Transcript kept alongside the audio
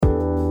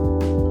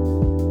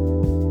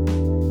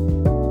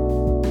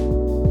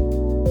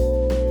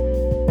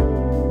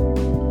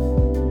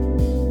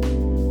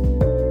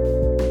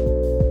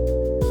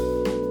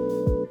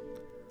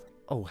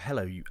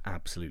Hello, you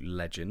absolute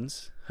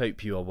legends.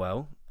 Hope you are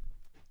well.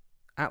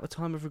 At the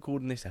time of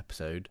recording this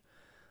episode,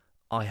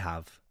 I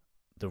have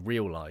the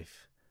real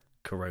life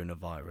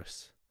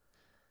coronavirus.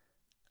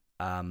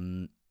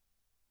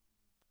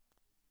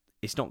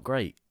 It's not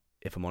great,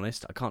 if I'm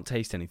honest. I can't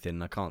taste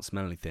anything. I can't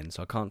smell anything.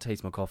 So I can't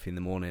taste my coffee in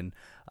the morning.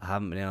 I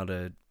haven't been able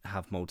to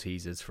have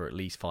Maltesers for at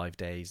least 5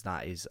 days.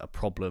 That is a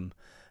problem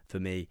for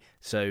me.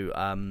 So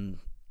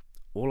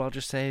all I'll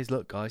just say is,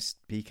 look, guys,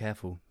 be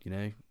careful,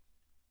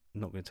 I'm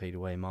not going to tell you to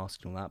wear a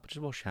mask and all that, but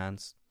just wash your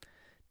hands.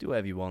 Do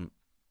whatever you want,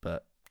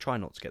 but try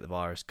not to get the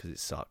virus because it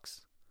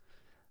sucks.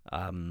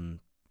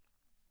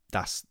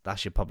 That's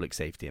your public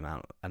safety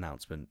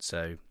announcement.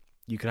 So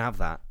you can have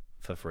that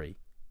for free.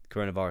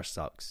 Coronavirus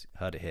sucks.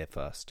 Heard it here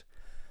first.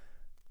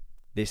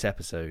 This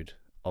episode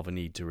of A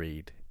Need to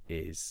Read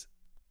is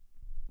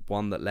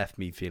one that left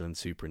me feeling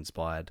super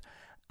inspired.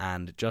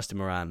 And Justin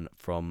Moran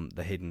from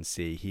The Hidden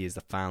Sea, he is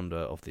the founder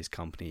of this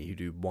company who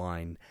do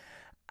wine.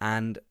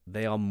 And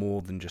they are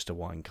more than just a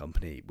wine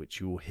company,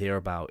 which you will hear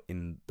about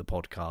in the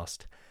podcast.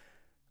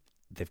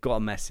 They've got a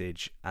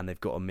message and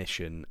they've got a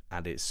mission,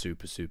 and it's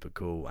super, super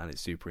cool and it's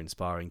super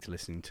inspiring to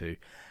listen to.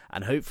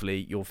 And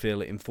hopefully you'll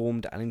feel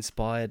informed and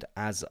inspired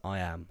as I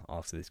am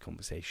after this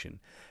conversation.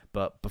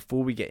 But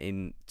before we get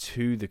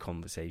into the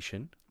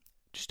conversation,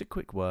 just a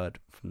quick word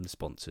from the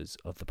sponsors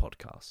of the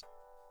podcast.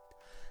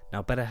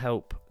 Now,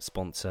 BetterHelp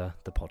sponsor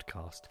the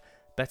podcast.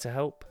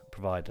 BetterHelp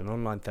provide an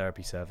online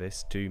therapy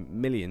service to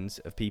millions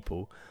of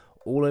people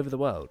all over the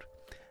world.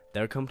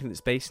 They're a company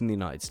that's based in the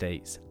United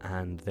States,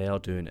 and they are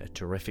doing a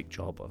terrific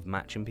job of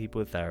matching people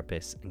with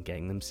therapists and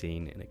getting them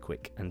seen in a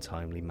quick and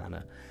timely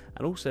manner,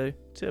 and also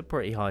to a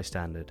pretty high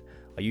standard.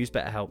 I use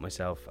BetterHelp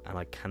myself, and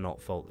I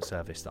cannot fault the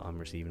service that I'm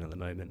receiving at the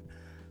moment.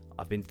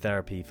 I've been in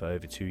therapy for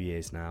over 2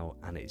 years now,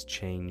 and it's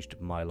changed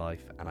my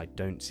life, and I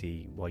don't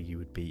see why you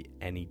would be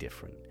any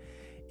different.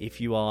 If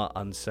you are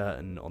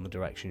uncertain on the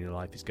direction your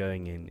life is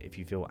going in, if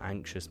you feel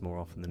anxious more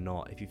often than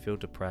not, if you feel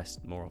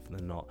depressed more often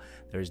than not,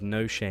 there is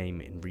no shame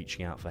in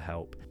reaching out for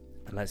help.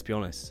 And let's be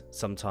honest,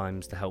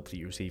 sometimes the help that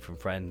you receive from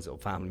friends or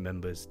family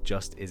members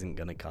just isn't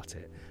going to cut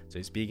it.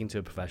 So speaking to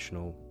a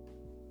professional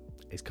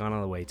is kind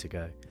of the way to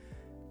go.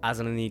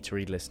 As an A Need to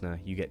Read listener,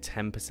 you get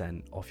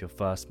 10% off your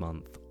first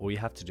month. All you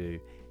have to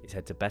do is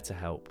head to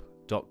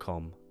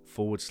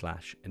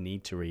betterhelp.com/a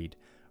need to read.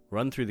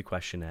 Run through the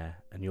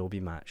questionnaire and you'll be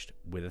matched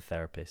with a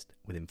therapist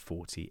within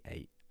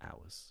 48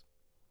 hours.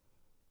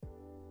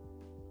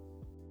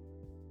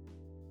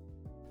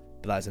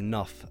 But that is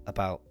enough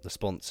about the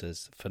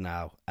sponsors for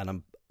now. And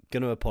I'm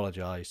going to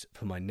apologise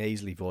for my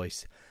nasally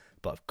voice,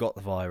 but I've got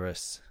the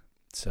virus.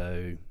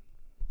 So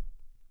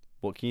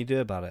what can you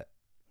do about it?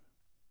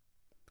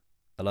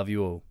 I love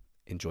you all.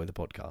 Enjoy the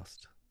podcast.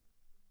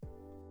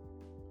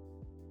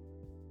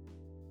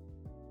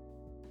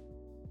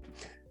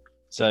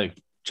 So,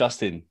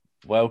 Justin,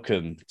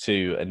 welcome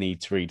to A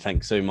Need to Read.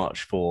 Thanks so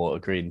much for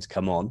agreeing to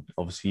come on.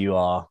 Obviously, you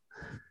are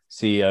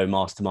CEO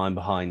mastermind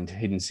behind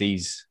Hidden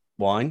Seas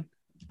Wine,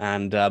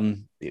 and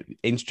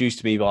introduced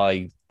to me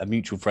by a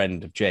mutual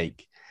friend of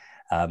Jake,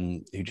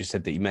 who just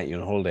said that he met you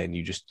on holiday and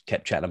you just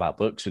kept chatting about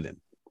books with him.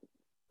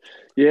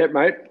 Yeah,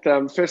 mate.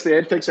 Firstly,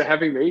 Ed, thanks for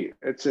having me.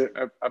 It's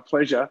a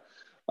pleasure.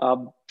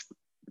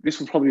 This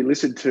will probably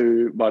listen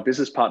to my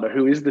business partner,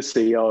 who is the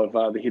CEO of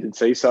The Hidden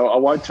Sea. So I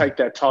won't take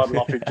that title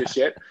off him just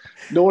yet,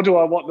 nor do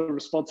I want the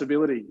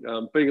responsibility.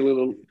 Being a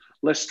little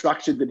less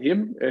structured than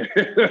him,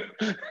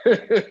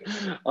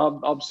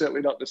 I'm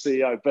certainly not the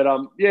CEO. But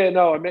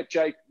I met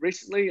Jake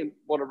recently, and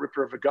what a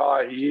ripper of a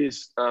guy he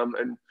is.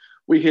 And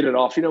we hit it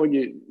off.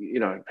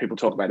 When people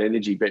talk about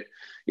energy, but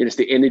it's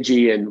the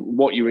energy and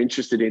what you're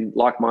interested in.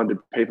 Like-minded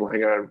people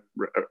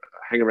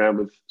hang around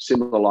with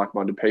similar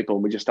like-minded people,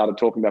 and we just started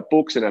talking about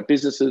books and our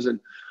businesses and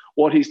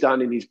what he's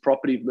done in his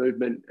property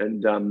movement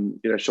and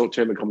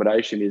short-term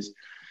accommodation is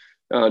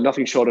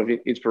nothing short of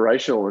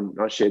inspirational. And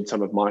I shared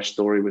some of my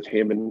story with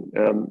him,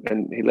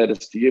 and he led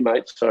us to you,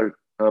 mate. So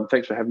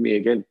thanks for having me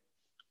again.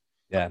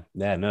 Yeah,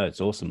 no,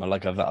 it's awesome.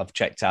 I've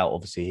checked out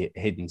obviously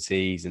Hidden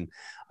Seas, and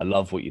I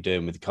love what you're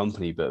doing with the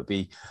company. But it'd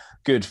be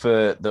good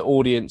for the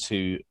audience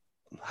who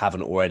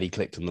haven't already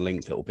clicked on the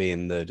link that will be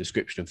in the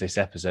description of this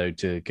episode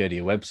to go to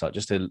your website.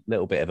 Just a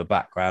little bit of a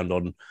background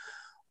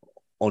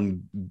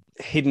on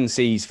Hidden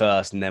Seas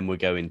first, and then we'll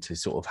go into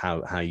sort of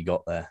how you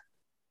got there.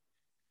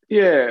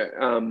 Yeah,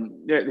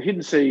 the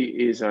Hidden Sea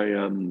is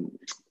a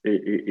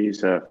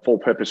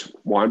for-purpose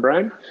wine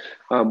brand.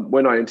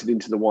 When I entered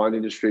into the wine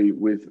industry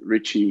with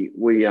Richie,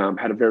 we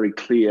had a very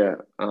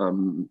clear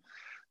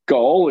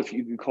goal, if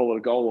you can call it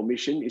a goal or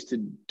mission, is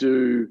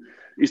to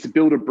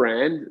build a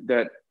brand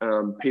that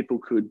people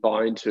could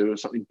buy into,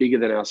 something bigger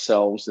than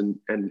ourselves, and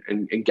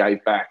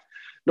gave back,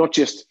 not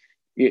just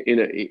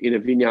in a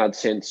vineyard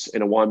sense,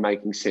 in a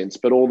winemaking sense,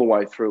 but all the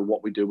way through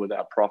what we do with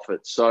our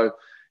profits. So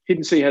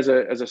Hidden Sea has,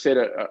 as I said,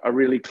 a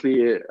really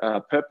clear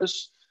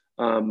purpose.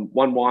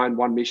 One wine,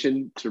 one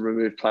mission: to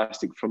remove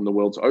plastic from the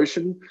world's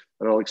ocean.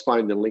 And I'll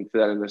explain the link to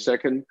that in a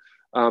second.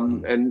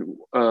 And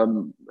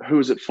who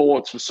is it for?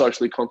 It's for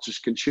socially conscious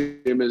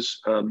consumers.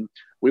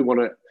 We want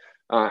to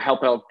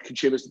help our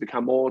consumers to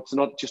become more. It's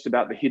not just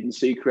about the hidden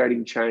C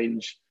creating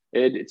change,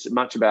 Ed. It's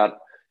much about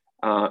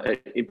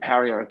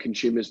empowering our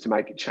consumers to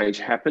make change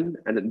happen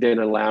and then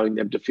allowing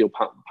them to feel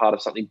part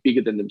of something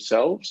bigger than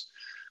themselves.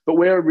 But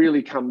where it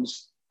really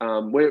comes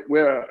down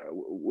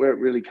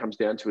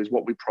to is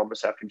what we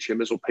promise our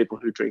consumers or people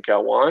who drink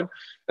our wine.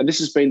 And this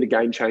has been the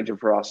game changer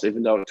for us,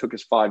 even though it took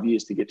us 5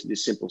 years to get to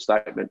this simple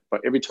statement.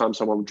 But every time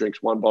someone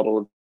drinks one bottle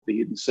of the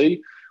Hidden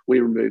Sea, we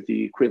remove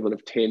the equivalent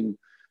of 10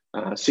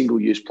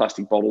 single-use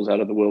plastic bottles out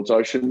of the world's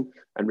ocean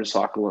and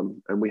recycle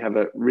them. And we have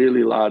a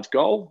really large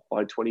goal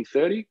by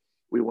 2030.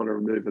 We want to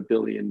remove 1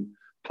 billion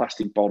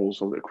plastic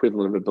bottles, or the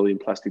equivalent of 1 billion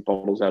plastic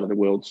bottles, out of the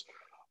world's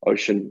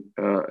ocean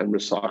and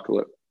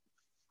recycle it.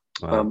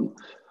 Wow.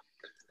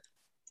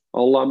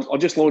 I'll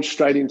just launch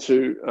straight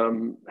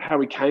into how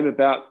we came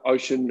about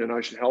Ocean and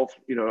Ocean Health.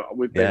 You know,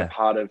 we've been a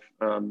part of.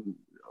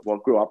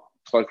 Grew up.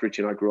 Both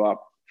Richie and I grew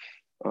up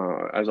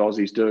as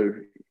Aussies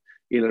do,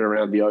 in and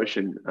around the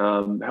ocean.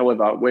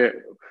 However,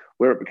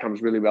 where it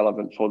becomes really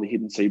relevant for the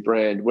Hidden Sea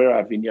brand, where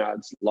our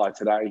vineyards lie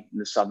today in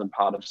the southern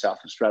part of South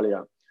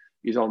Australia,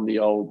 is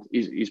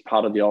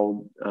part of the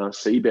old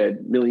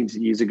seabed. Millions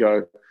of years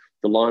ago,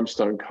 the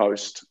limestone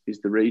coast is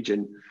the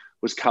region,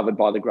 was covered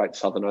by the Great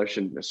Southern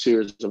Ocean. A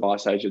series of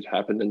ice ages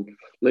happened and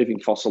leaving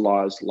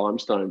fossilized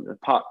limestone.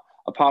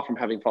 Apart from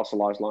having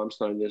fossilized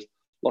limestone, there's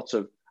lots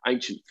of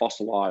ancient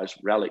fossilized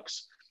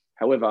relics.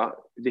 However,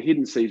 the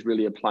Hidden Sea is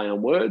really a play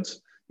on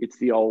words. It's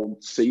the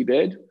old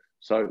seabed,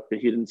 so the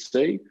Hidden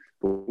Sea.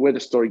 But where the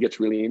story gets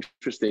really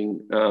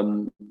interesting,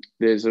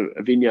 there's a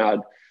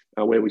vineyard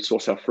where we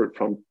source our fruit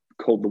from,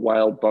 called the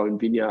Whalebone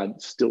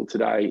Vineyard. Still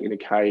today in a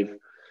cave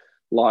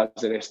lies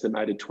an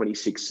estimated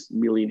 26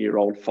 million year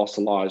old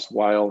fossilized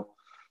whale.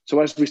 So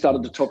as we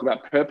started to talk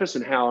about purpose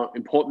and how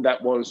important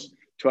that was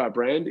to our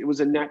brand, it was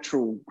a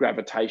natural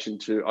gravitation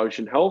to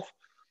Ocean Health.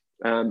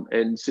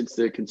 And since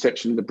the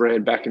conception of the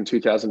brand back in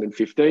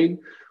 2015,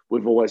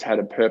 we've always had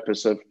a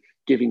purpose of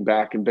giving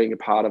back and being a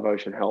part of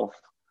Ocean Health.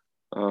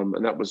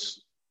 And that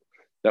was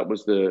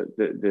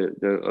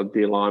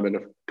the alignment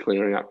of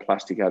clearing out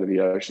plastic out of the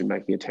ocean,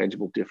 making a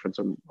tangible difference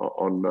on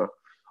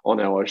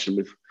our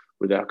ocean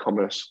with our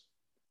commerce.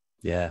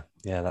 Yeah,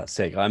 that's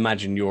sick. I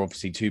imagine you're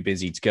obviously too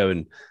busy to go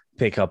and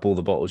pick up all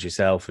the bottles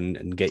yourself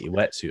and get your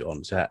wetsuit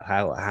on. So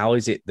how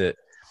is it that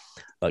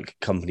like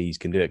companies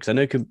can do it? Because I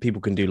know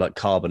people can do like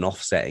carbon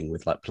offsetting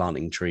with like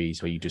planting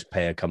trees, where you just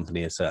pay a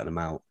company a certain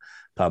amount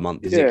per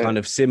month. Is it kind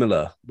of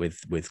similar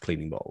with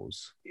cleaning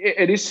bottles?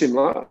 It is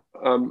similar.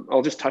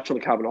 I'll just touch on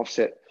the carbon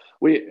offset.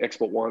 We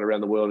export wine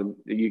around the world. In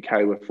the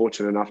UK, we're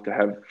fortunate enough to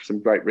have some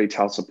great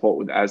retail support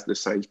with Asda,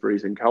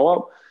 Sainsbury's and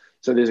Co-op.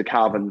 So there's a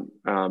carbon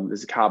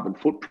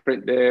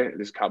footprint there.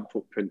 There's a carbon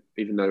footprint,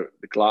 even though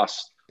the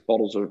glass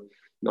bottles are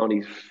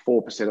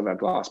 94% of our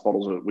glass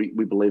bottles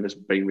we believe has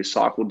been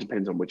recycled,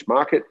 depends on which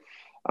market.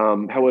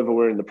 However,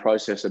 we're in the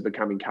process of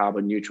becoming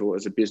carbon neutral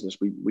as a business.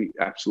 We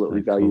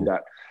absolutely value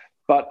that.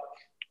 But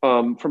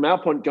from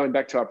our point, going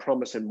back to our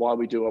promise and why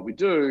we do what we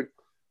do,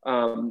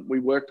 we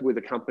worked with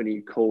a company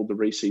called the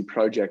Reseed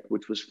Project,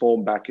 which was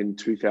formed back in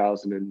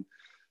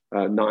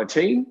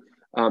 2019.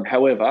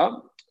 However,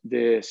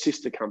 their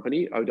sister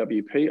company,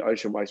 OWP,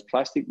 Ocean Waste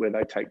Plastic, where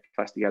they take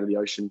plastic out of the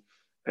ocean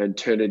and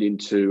turn it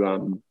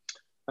into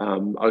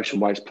ocean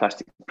waste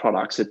plastic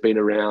products, have been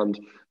around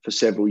for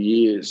several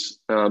years.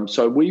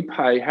 So we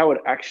pay, how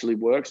it actually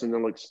works, and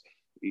then let's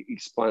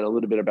explain a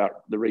little bit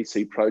about the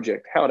Reseed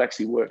Project, how it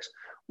actually works.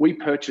 We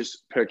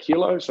purchase per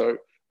kilo, so it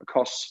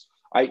costs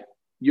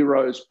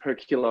 €8 per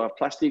kilo of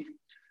plastic.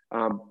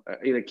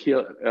 In a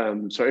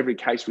kilo, so every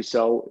case we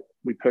sell,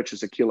 we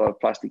purchase a kilo of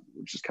plastic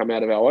which has come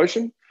out of our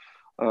ocean.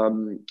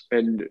 And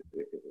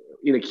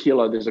in a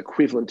kilo, there's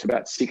equivalent to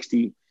about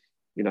 60,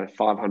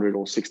 500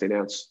 or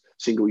 16-ounce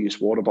single-use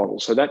water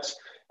bottles. So that's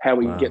how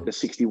we get the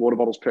 60 water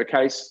bottles per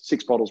case.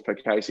 6 bottles per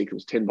case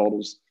equals 10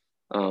 bottles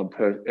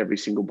per every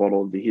single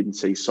bottle of the Hidden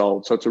Sea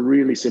sold. So it's a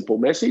really simple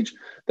message.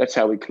 That's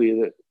how we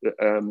clear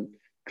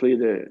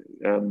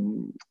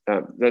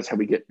that's how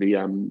we get the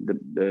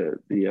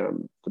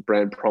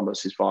brand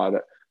promise, is via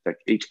that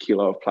each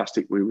kilo of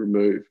plastic we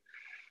remove.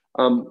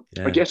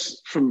 I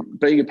guess from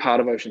being a part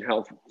of Ocean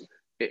Health,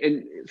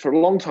 and for a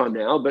long time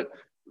now, but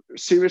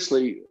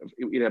seriously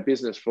in our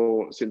business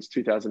since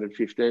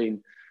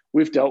 2015,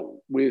 we've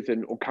dealt with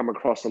or come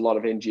across a lot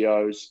of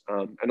NGOs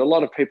and a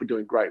lot of people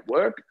doing great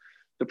work.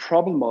 The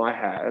problem I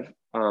have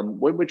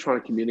when we're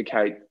trying to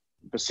communicate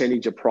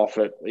percentage of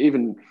profit,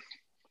 even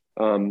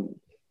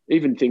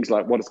things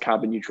like what does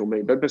carbon neutral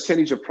mean, but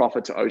percentage of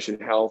profit to Ocean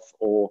Health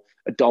or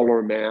a dollar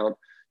amount,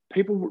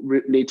 people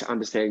need to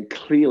understand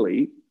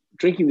clearly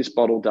drinking this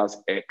bottle does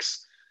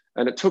X.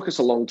 And it took us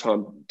a long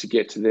time to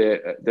get to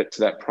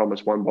that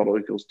promise, 1 bottle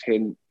equals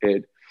 10,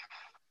 Ed.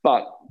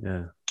 But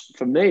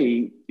for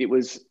me, it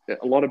was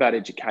a lot about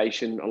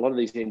education. A lot of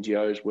these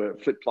NGOs were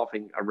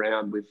flip-flopping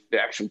around with the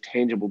actual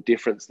tangible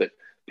difference that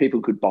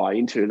people could buy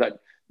into. That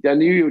they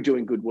knew you were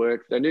doing good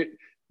work.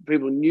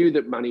 People knew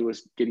that money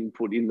was getting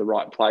put in the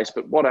right place,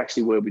 but what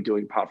actually were we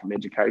doing apart from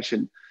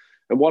education?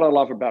 And what I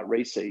love about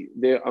Reseed,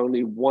 they're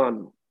only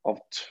one of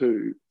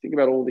two. Think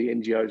about all the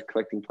NGOs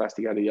collecting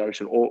plastic out of the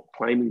ocean or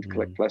claiming to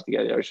collect plastic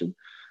out of the ocean.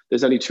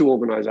 There's only two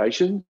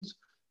organisations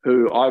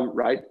who I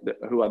rate,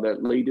 who are the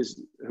leaders,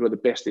 who are the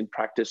best in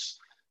practice.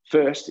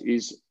 First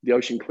is the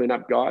ocean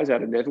cleanup guys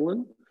out of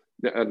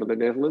the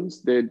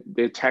Netherlands.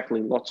 They're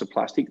tackling lots of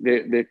plastic.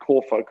 Their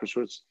core focus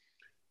was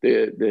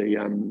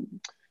the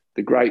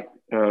great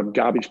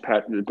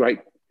the great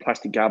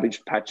plastic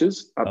garbage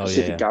patches,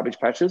 Pacific garbage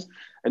patches,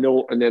 and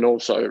then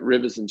also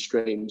rivers and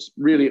streams.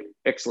 Really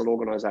excellent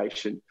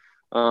organisation.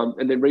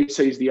 And then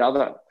Resea's the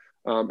other.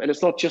 And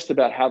it's not just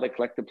about how they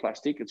collect the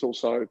plastic; it's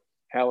also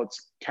how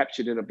it's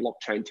captured in a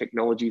blockchain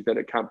technology that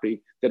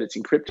it's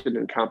encrypted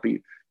and can't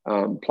be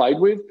played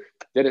with.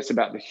 Then it's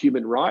about the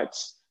human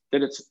rights.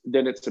 Then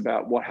it's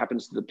about what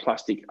happens to the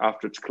plastic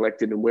after it's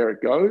collected and where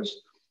it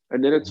goes.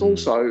 And then it's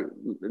also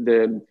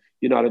the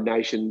United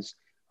Nations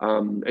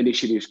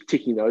initiatives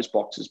ticking those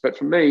boxes. But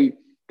for me,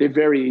 they're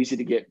very easy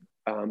to get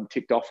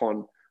ticked off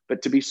on.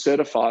 But to be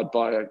certified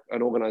by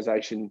an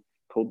organisation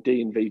called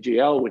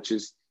DNVGL, which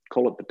is,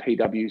 call it the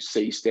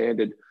PwC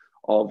standard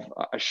of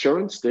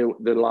assurance, they're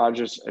the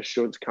largest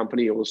assurance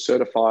company or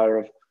certifier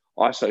of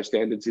ISO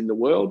standards in the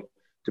world.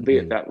 To be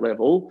at that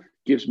level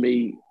gives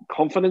me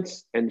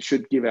confidence and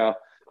should give our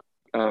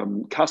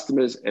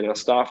customers and our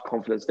staff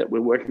confidence that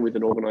we're working with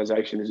an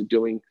organisation who's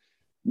doing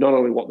not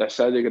only what they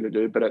say they're going to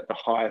do, but at the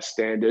highest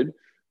standard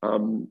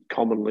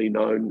commonly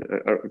known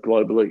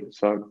globally.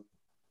 So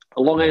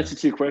a long answer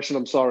to your question.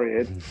 I'm sorry,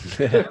 Ed.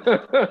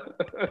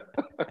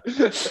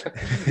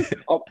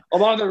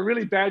 I'm either a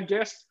really bad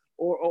guest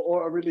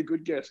or a really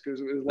good guest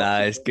because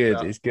it's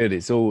good. It's good.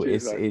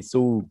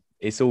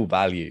 It's all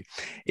value.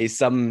 It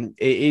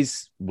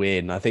is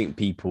weird, and I think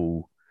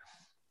people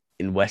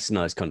in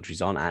westernized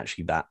countries aren't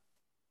actually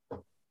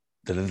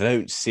they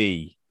don't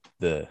see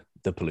the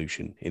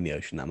pollution in the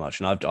ocean that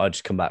much. And I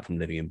just come back from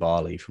living in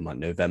Bali from like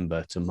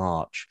November to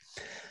March.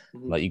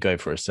 Like you go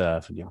for a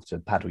surf and you have to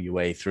paddle your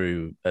way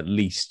through at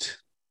least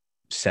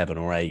 7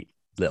 or 8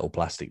 little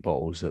plastic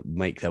bottles that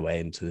make their way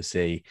into the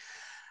sea.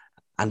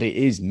 And it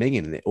is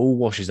minging and it all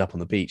washes up on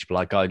the beach. But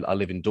like I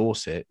live in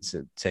Dorset, it's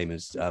the same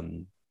as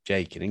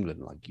Jake in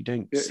England. Like you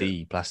don't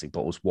see plastic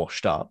bottles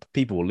washed up.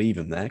 People will leave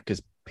them there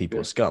because people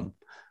are scum.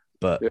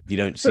 But you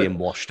don't see them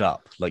washed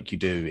up like you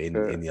do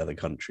in the other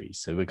countries.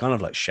 So we're kind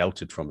of like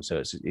sheltered from it. So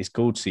it's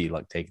cool to see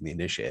like taking the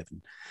initiative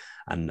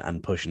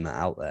and pushing that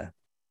out there.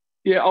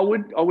 Yeah, I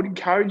would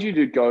encourage you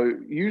to go.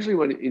 Usually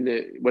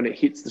when it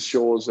hits the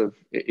shores of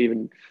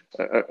even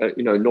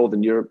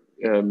Northern Europe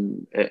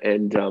and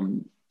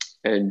the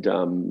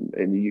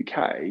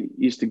UK,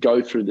 is to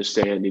go through the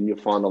sand and you'll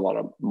find a lot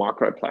of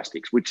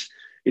microplastics, which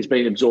is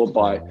being absorbed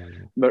by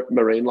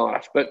marine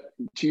life. But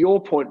to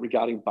your point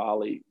regarding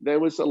Bali, there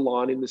was a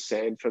line in the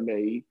sand for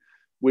me.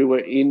 We were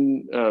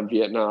in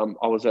Vietnam.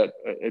 I was at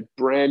a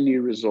brand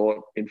new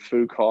resort in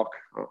Phu Quoc.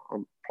 I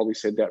probably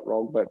said that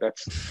wrong, but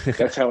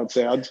that's how it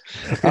sounds.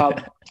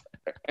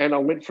 And I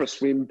went for a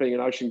swim. Being an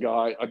ocean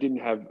guy, I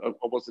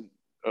wasn't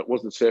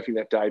surfing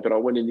that day, but I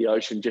went in the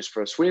ocean just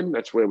for a swim.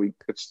 That's where you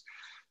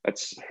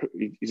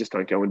just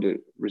don't go into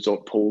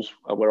resort pools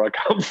where I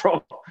come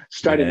from,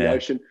 straight in the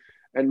ocean.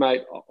 And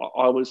mate,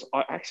 I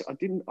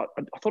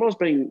thought I was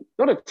being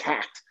not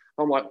attacked.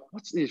 I'm like,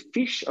 what's this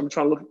fish? I'm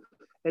trying to look,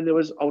 and I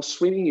was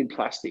swimming in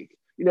plastic,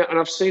 and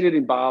I've seen it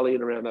in Bali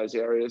and around those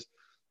areas,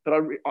 but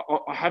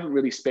I haven't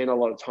really spent a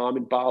lot of time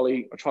in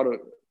Bali. I try to,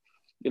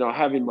 I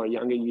have in my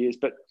younger years,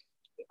 but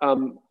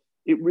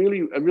it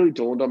really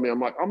dawned on me. I'm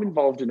like, I'm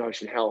involved in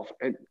ocean health,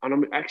 and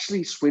I'm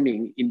actually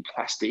swimming in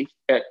plastic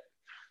at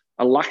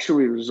a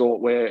luxury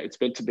resort where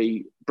it's meant to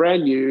be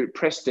brand new,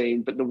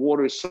 pristine, but the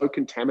water is so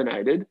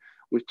contaminated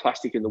with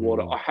plastic in the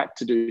water. I had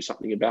to do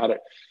something about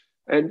it.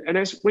 And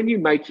as when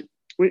you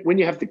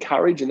have the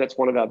courage, and that's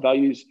one of our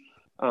values,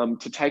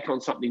 to take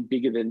on something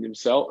bigger than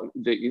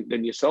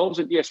yourselves.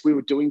 And yes, we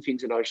were doing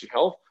things in ocean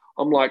health.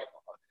 I'm like,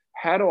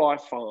 how do I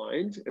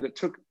find, and it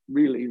took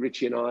really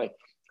Richie and I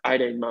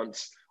 18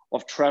 months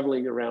of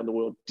traveling around the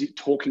world,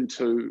 talking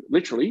to,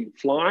 literally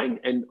flying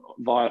and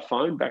via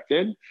phone back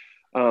then,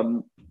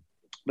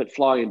 but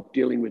flying and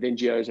dealing with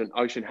NGOs and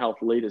ocean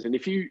health leaders. And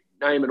if you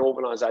name an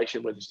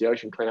organisation, whether it's the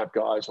Ocean Cleanup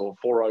Guys or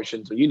Four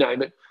Oceans or you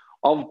name it,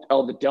 I've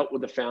either dealt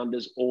with the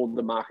founders or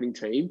the marketing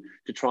team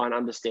to try and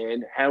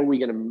understand how are we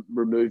going to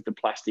remove the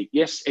plastic.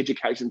 Yes,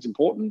 education is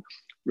important.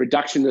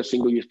 Reduction of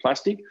single-use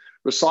plastic.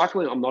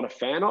 Recycling, I'm not a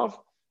fan of.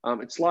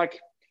 It's like,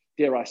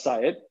 dare I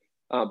say it,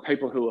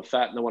 people who are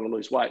fat and they want to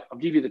lose weight. I'll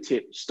give you the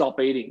tip. Stop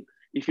eating.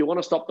 If you want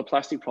to stop the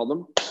plastic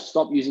problem,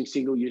 stop using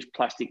single-use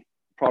plastic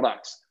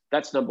products.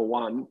 That's number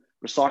one.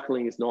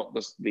 Recycling is not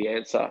the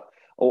answer,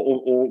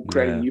 or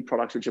creating new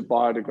products which are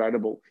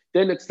biodegradable.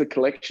 Then it's the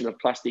collection of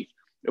plastic.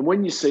 And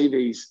when you see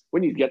these,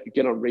 when you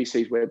get on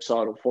Resea's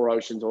website or Four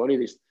Oceans or any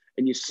of this,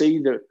 and you see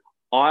the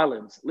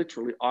islands,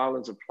 literally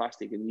islands of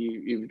plastic, and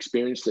you've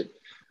experienced it,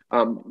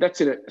 that's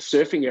in a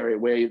surfing area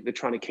where they're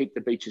trying to keep the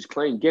beaches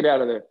clean. Get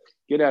out of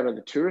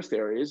the tourist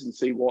areas and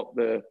see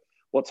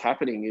what's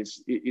happening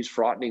is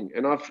frightening.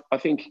 And I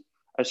think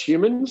as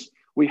humans,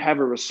 we have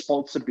a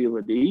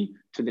responsibility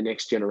to the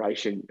next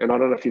generation. And I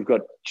don't know if you've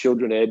got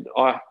children, Ed.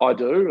 I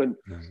do.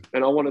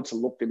 And I wanted to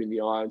look them in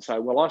the eye and say,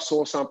 well, I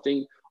saw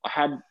something.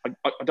 I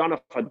don't know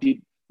if I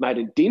made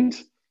a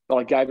dint, but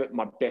I gave it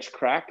my best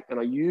crack. And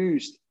I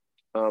used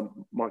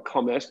my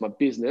commerce, my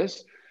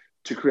business,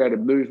 to create a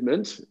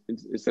movement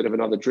instead of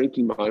another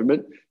drinking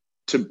moment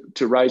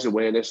to raise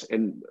awareness.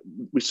 And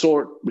we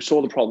saw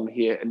the problem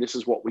here, and this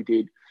is what we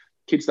did.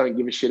 Kids don't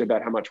give a shit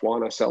about how much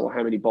wine I sell or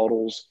how many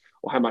bottles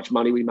or how much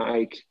money we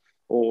make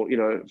or,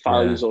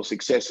 failures or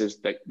successes.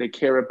 They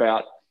care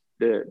about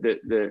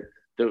the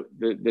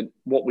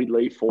what we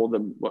leave for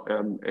them,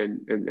 and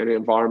the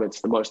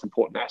environment's the most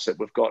important asset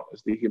we've got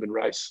as the human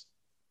race.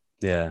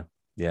 Yeah,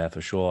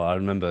 for sure. I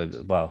remember,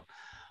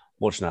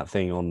 watching that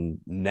thing on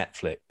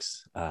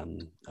Netflix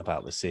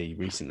about the sea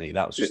recently.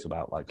 That was just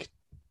about like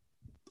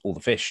all the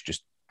fish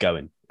just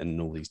going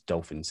and all these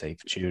dolphins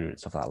safe tuna and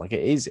stuff like that. Like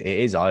it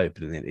is eye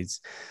opening.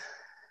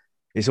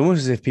 It's almost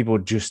as if people are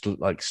just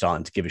like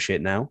starting to give a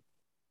shit now.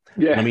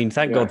 Yeah. And I mean,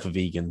 thank God for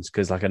vegans,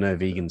 because like I know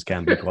vegans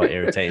can be quite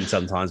irritating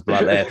sometimes,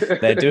 but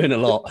they're doing a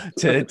lot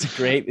to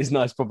create this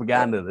nice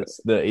propaganda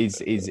that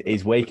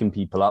is waking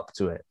people up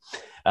to it.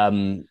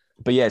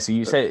 But yeah, so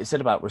you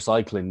said about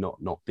recycling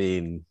not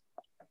being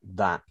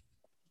that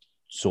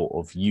sort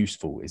of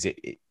useful. Is it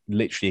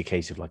literally a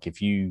case of like, if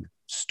you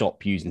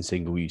stop using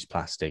single-use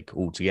plastic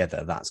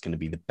altogether, that's going to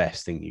be the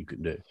best thing you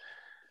can do?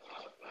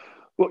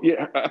 Well,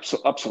 yeah,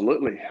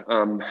 absolutely.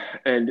 And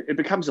it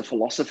becomes a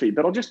philosophy.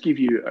 But I'll just give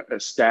you a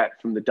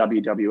stat from the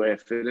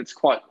WWF, and it's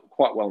quite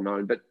well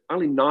known, but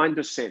only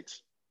 9%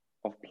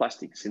 of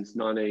plastic since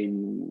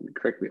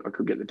correct me, I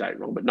could get the date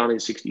wrong, but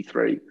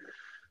 1963,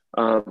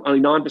 only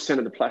 9%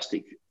 of the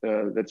plastic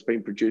that's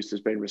been produced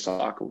has been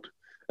recycled.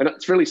 And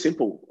it's really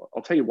simple.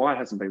 I'll tell you why it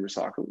hasn't been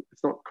recycled.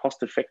 It's not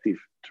cost effective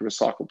to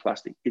recycle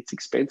plastic. It's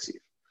expensive.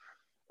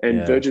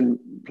 And virgin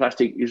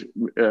plastic is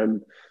a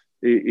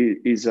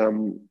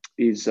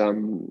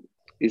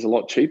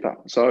lot cheaper.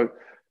 So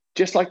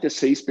just like the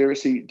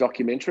Seaspiracy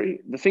documentary,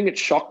 the thing that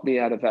shocked me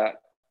out of that,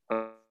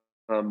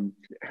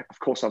 of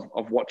course,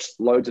 I've watched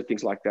loads of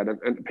things like that,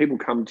 and people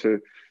come to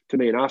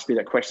me and ask me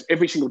that question.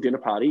 Every single dinner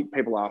party,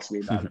 people ask me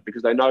about it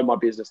because they know my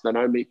business, they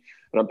know me,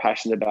 and I'm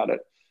passionate about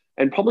it.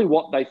 And probably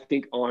what they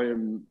think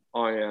I'm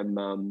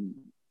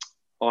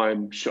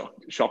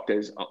shocked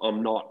as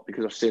I'm not,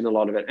 because I've seen a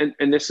lot of it.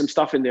 And there's some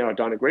stuff in there I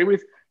don't agree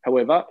with.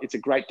 However, it's a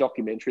great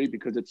documentary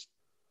because it's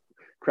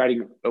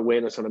creating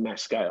awareness on a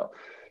mass scale.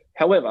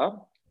 However,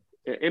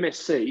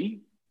 MSC,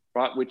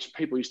 right, which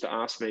people used to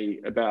ask me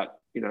about,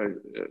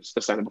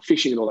 sustainable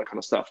fishing and all that kind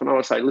of stuff. And I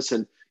would say,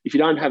 listen, if you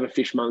don't have a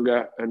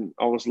fishmonger, and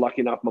I was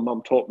lucky enough, my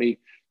mum taught me,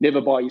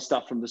 never buy your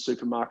stuff from the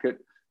supermarket,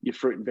 your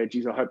fruit and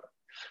veggies. I hope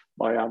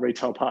my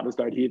retail partners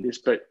don't hear this,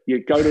 but you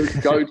go to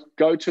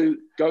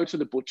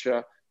the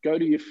butcher, go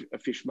to your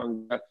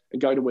fishmonger,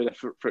 and go to where the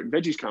fruit and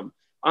veggies come.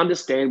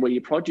 Understand where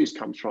your produce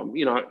comes from.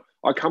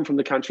 I come from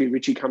the country.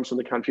 Richie comes from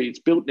the country. It's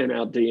built in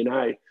our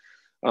DNA.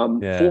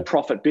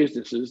 For-profit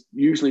businesses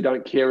usually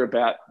don't care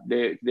about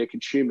their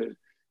consumers,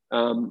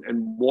 and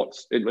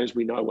as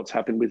we know, what's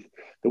happened with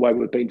the way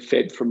we've been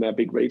fed from our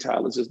big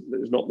retailers is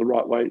not the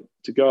right way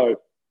to go.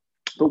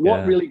 But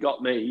what really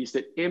got me is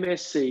that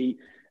MSC,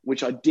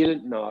 which I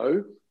didn't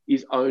know,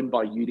 is owned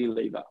by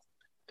Unilever.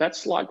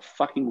 That's like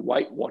fucking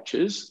Weight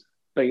Watchers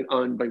being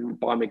owned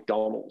by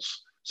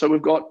McDonald's. So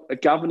we've got a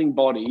governing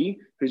body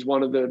who's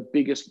one of the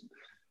biggest,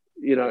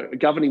 a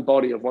governing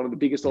body of one of the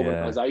biggest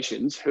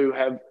organizations who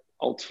have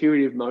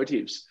ulterior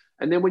motives.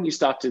 And then when you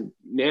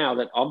now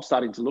that I'm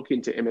starting to look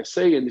into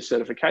MSC and this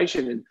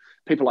certification, and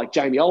people like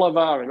Jamie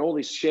Oliver and all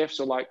these chefs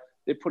are like,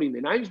 they're putting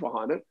their names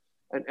behind it.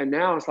 And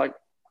now it's like,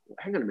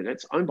 hang on a minute,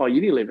 it's owned by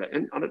Unilever.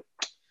 And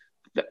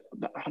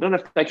I don't know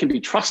if they can be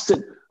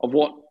trusted of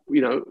what,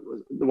 the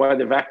way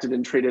they've acted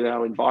and treated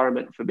our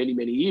environment for many,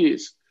 many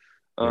years.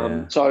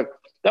 So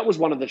that was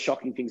one of the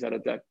shocking things out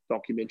of that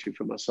documentary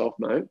for myself,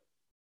 mate.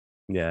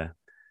 Yeah.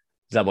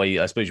 Is that why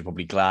I suppose you're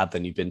probably glad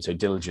then you've been so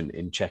diligent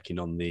in checking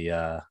on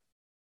the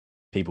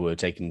people who are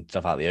taking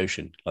stuff out of the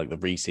ocean, like the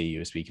Reese you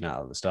were speaking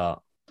out at the start?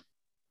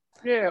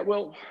 Yeah,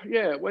 well,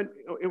 yeah, when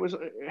it was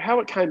how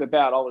it came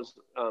about, I was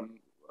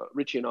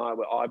Richie and I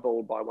were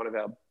eyeballed by one of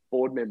our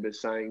board members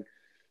saying,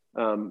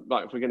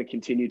 like, if we're going to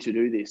continue to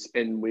do this,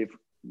 and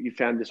you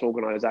found this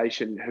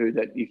organisation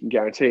that you can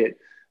guarantee it,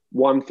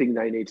 one thing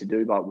they need to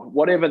do, by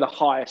whatever the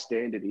highest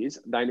standard is,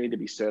 they need to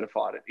be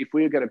certified. If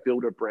we're going to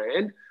build a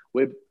brand,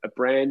 where a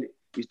brand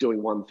is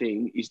doing one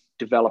thing, is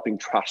developing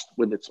trust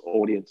with its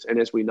audience. And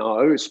as we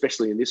know,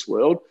 especially in this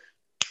world,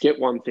 get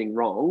one thing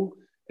wrong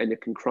and it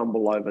can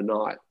crumble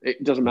overnight.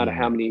 It doesn't matter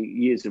how many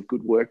years of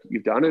good work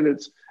you've done. And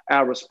it's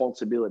our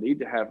responsibility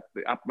to have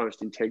the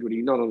utmost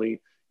integrity, not only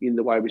in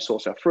the way we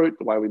source our fruit,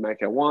 the way we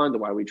make our wine, the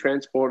way we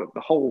transport it,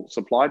 the whole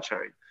supply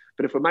chain.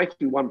 But if we're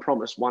making one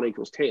promise, 1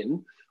 equals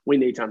 10, we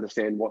need to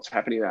understand what's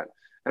happening to that.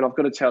 And I've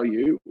got to tell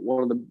you,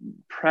 one of the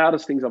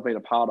proudest things I've been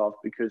a part of,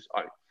 because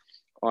I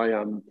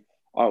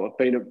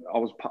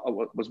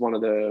was one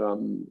of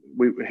the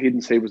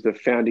Hidden Sea was the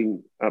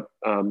founding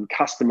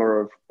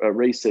customer of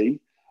Reese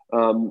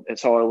And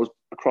so I was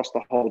across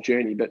the whole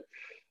journey. But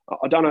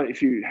I don't know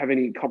if you have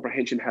any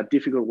comprehension how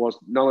difficult it was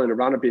not only to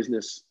run a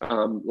business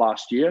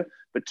last year,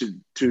 but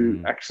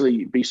to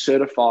actually be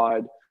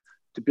certified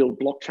to build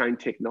blockchain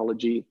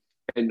technology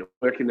and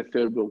work in a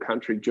third world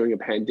country during a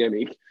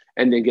pandemic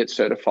and then get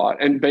certified.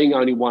 And being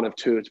only one of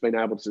two, it's been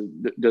able to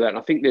do that. And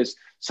I think there's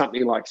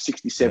something like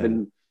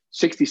 67,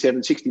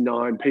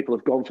 69 people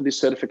have gone for this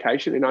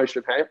certification in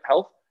ocean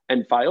health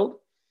and failed.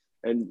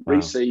 And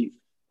Reece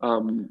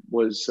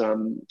was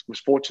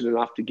fortunate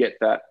enough to get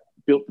that,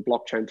 built the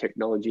blockchain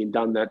technology and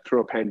done that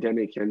through a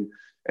pandemic and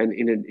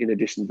in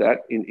addition to that,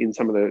 in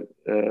some of the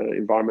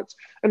environments.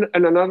 And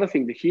another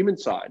thing, the human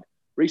side,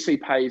 Reece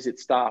pays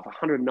its staff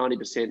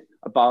 190%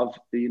 above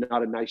the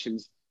United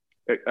Nations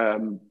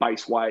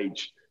base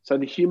wage. So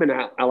the human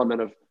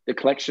element of the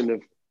collection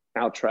of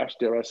our trash,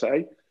 dare I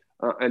say,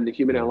 and the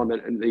human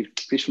element and the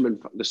fishermen,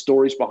 the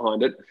stories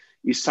behind it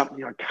is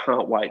something I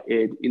can't wait,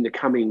 Ed, in the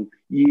coming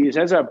years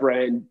as our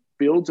brand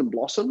builds and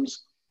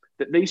blossoms,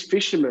 that these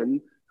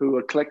fishermen who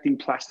are collecting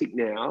plastic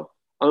now,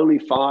 only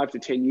 5 to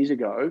 10 years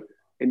ago,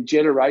 and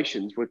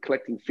generations were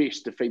collecting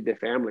fish to feed their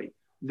family.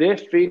 They're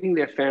feeding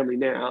their family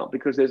now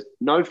because there's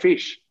no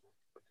fish.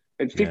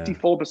 And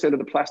 54% of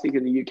the plastic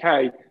in the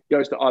UK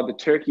goes to either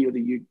Turkey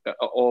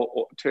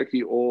or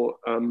Turkey or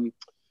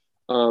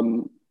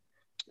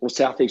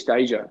Southeast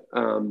Asia,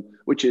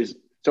 which is,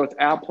 so it's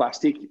our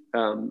plastic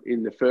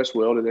in the first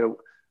world,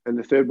 and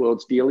the third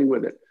world's dealing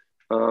with it.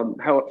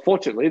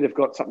 Fortunately, they've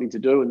got something to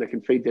do and they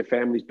can feed their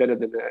families better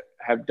than they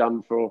have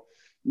done for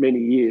many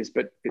years.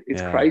 But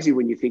it's crazy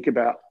when you think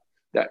about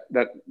that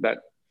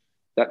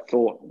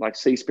thought, like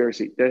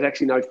Seaspiracy. There's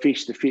actually no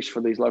fish to fish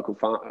for these local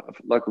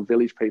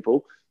village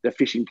people. They're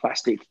fishing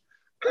plastic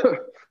and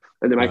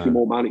they're making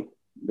more money.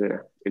 Yeah,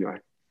 anyway.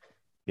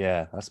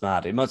 Yeah, that's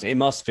mad. It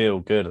must feel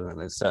good,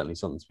 and it's certainly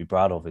something to be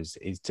proud of. Is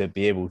to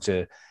be able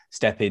to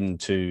step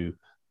into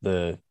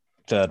the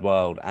third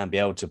world and be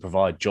able to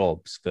provide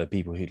jobs for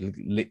people who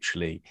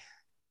literally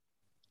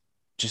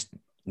just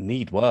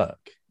need work,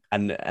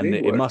 and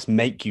it must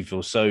make you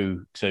feel so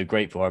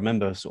grateful. I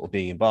remember sort of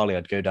being in Bali.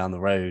 I'd go down the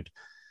road,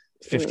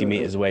 50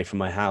 meters away from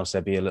my house.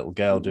 There'd be a little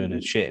girl doing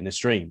a shit in a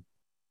stream,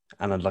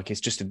 and I'd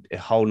it's just a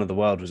whole nother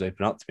world was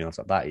open up to me. I was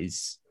like, that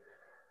is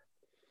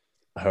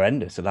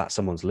horrendous. So that's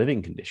someone's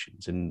living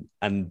conditions,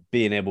 and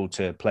being able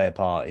to play a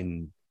part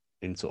in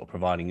sort of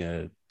providing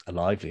a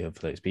livelihood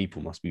for those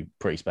people must be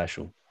pretty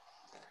special.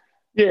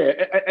 Yeah,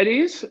 it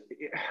is.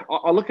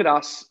 I look at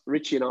us,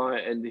 Richie and I,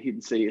 and the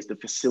Hidden Sea as the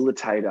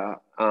facilitator.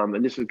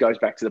 And this goes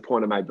back to the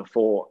point I made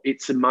before.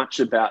 It's much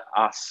about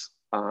us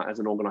as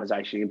an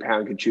organisation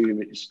empowering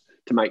consumers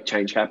to make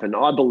change happen.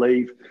 I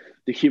believe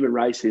the human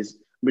race is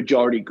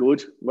majority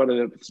good,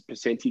 whatever the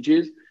percentage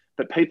is,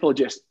 but people are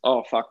just,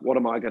 oh, fuck, what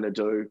am I going to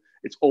do?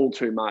 It's all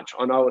too much.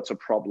 I know it's a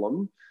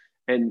problem.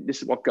 And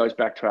this is what goes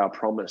back to our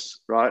promise,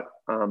 right?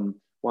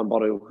 1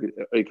 bottle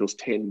equals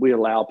 10. We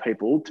allow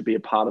people to be a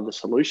part of the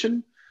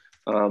solution.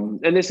 And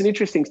there's an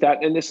interesting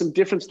stat, and there's some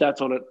different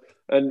stats on it.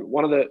 And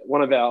one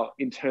of our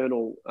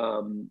internal,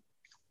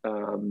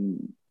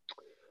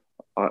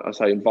 I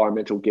say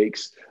environmental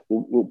geeks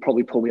will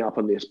probably pull me up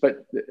on this,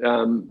 but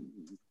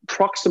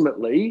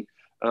approximately,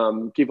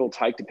 give or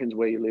take, depends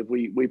where you live,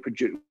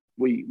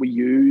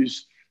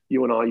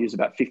 you and I use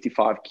about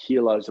 55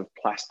 kilos of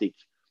plastic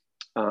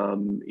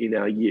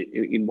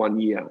in 1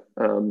 year.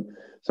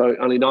 So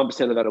only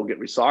 9% of that will get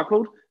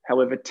recycled.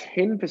 However,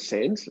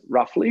 10%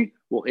 roughly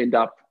will end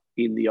up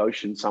in the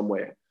ocean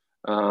somewhere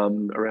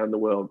around the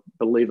world,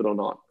 believe it or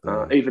not.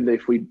 Even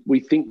if we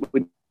think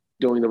we're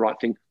doing the right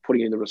thing,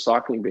 putting it in the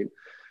recycling bin.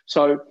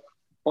 So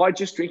by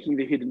just drinking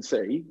the Hidden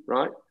Sea,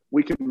 right,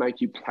 we can make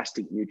you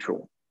plastic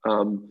neutral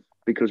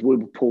because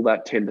we'll pull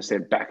that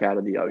 10% back out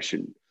of the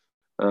ocean.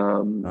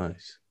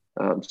 Nice.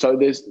 So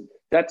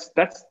that's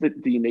the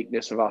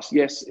uniqueness of us.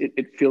 Yes,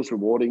 it feels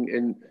rewarding,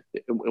 and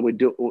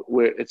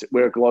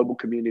we're a global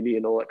community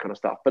and all that kind of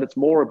stuff. But it's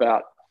more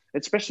about,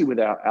 especially with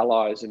our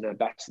allies and our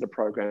ambassador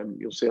program,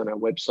 you'll see on our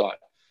website.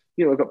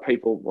 You know, we've got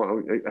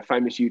people, a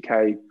famous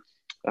UK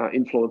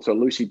influencer,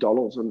 Lucy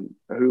Donaldson,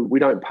 who we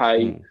don't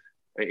pay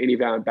any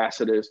of our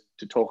ambassadors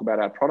to talk about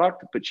our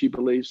product, but she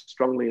believes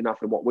strongly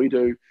enough in what we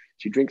do.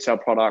 She drinks our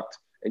product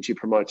and she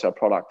promotes our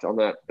product on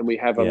that. And we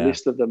have a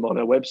list of them on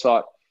our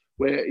website,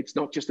 where it's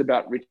not just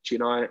about Richie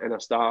and I and our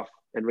staff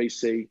and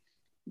Reece.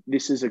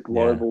 This is a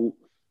global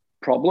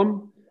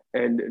problem,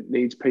 and it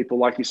needs people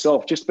like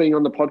yourself. Just being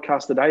on the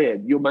podcast today,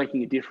 Ed, you're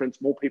making a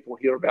difference. More people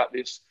hear about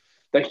this.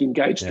 They can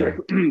engage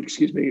directly,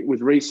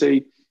 with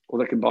Reece, or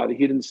they can buy the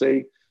Hidden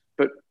Sea.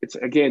 But it's,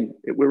 again,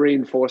 we're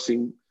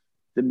reinforcing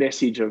the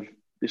message of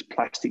this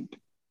plastic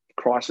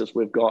crisis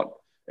we've got.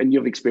 And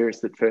you've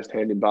experienced it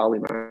firsthand in Bali,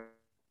 mate.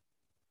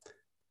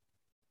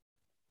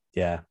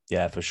 Yeah,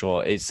 for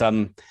sure. It's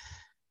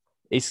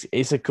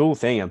a cool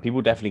thing, and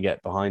people definitely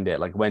get behind it.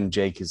 Like when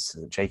Jake is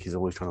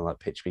always trying to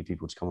pitch me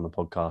people to come on the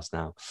podcast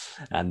now,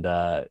 and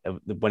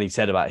when he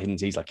said about Hidden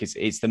Seas,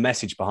 it's the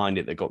message behind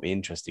it that got me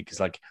interested, because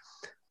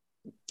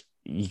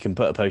you can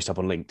put a post up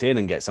on LinkedIn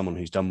and get someone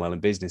who's done well in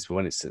business, but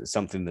when it's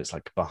something that's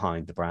like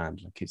behind the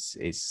brand, like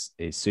it's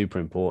super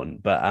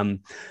important. But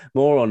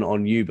more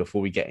on you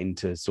before we get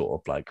into sort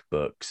of like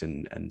books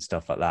and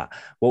stuff like that.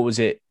 What was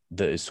it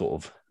that has sort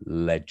of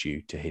led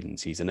you to Hidden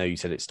Seas? I know you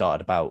said it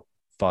started about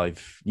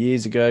 5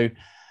 years ago.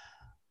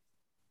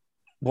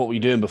 What were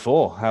you doing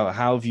before? How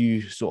have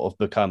you sort of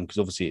become? Because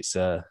obviously it's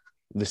the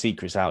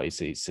secret's out.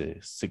 It's a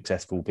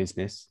successful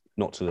business,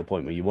 not to the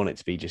point where you want it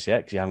to be just yet,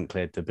 because you haven't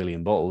cleared the 1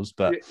 billion bottles.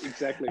 But yeah,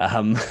 exactly.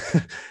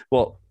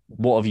 what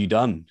have you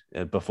done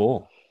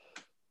before?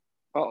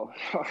 Oh,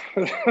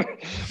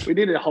 we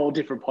need a whole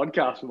different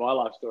podcast for my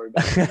life story.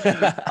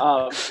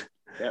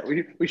 Yeah,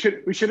 we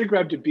should have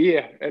grabbed a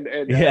beer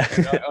and Yeah,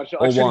 I should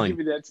or have wine.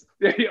 given that.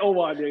 Yeah, or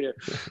wine. Yeah.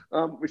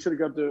 We should have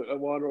grabbed a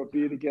wine or a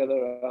beer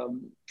together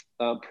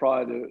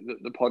prior to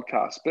the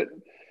podcast. But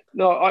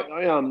no,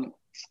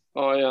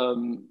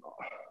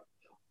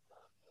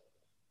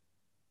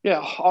 yeah,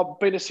 I've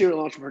been a serial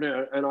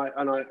entrepreneur, and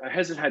I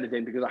hesitated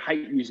then because I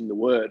hate using the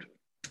word.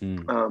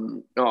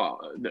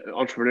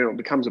 Entrepreneurial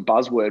becomes a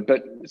buzzword.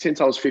 But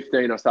since I was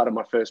 15, I started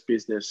my first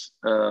business,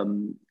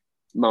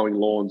 mowing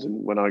lawns.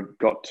 And when I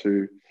got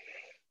to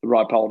the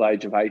ripe old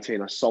age of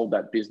 18, I sold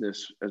that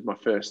business as my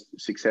first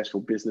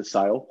successful business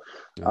sale.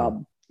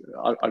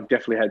 I've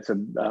definitely had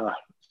some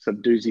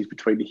doozies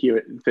between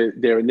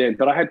there and then.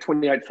 But I had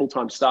 28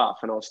 full-time staff,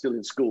 and I was still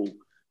in school.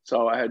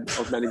 So I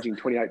was managing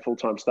 28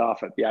 full-time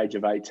staff at the age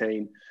of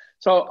 18.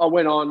 So I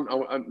went on.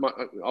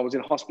 I was in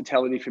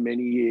hospitality for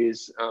many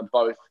years,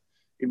 both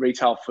in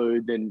retail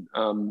food. Then,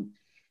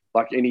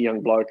 like any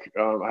young bloke,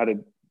 I had a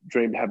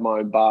dream to have my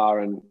own bar,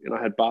 and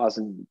I had bars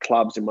and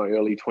clubs in my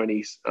early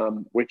 20s,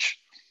 which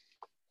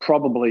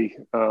probably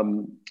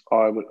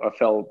I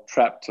fell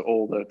trapped to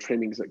all the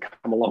trimmings that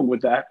come along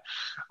with that.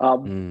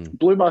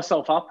 Blew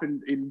myself up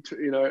in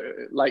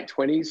late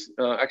 20s.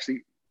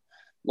 Actually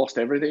lost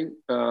everything,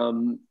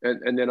 and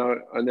then I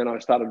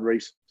started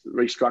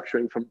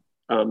restructuring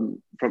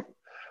from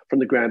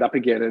the ground up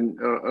again, and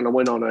I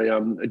went on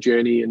a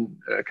journey, and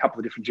a couple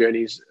of different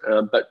journeys.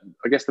 But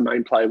I guess the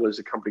main play was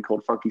a company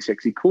called Funky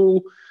Sexy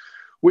Cool,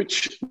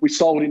 which we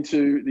sold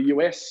into the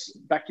US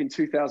back in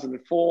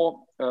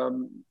 2004.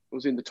 It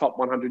was in the top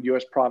 100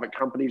 US private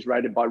companies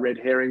rated by Red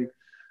Herring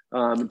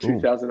in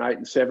 2008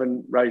 and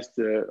 7. Raised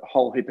a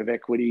whole heap of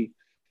equity,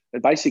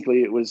 and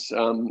basically it was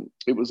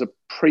a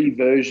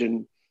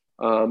pre-version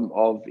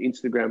of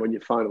Instagram on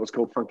your phone. It was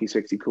called Funky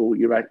Sexy Cool.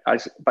 You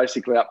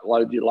basically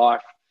upload your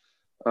life,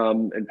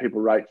 and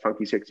people rate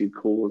Funky Sexy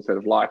Cool instead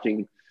of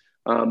liking.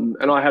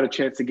 And I had a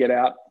chance to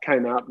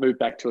came out, moved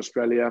back to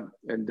Australia,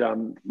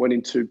 and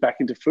went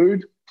back into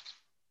food.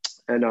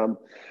 And I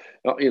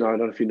don't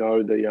know if you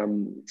know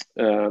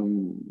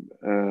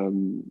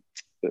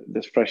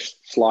the fresh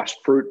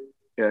sliced fruit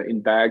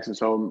in bags and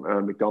so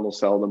on. McDonald's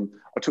sell them.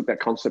 I took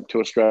that concept to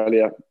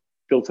Australia,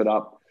 built it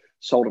up,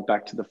 sold it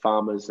back to the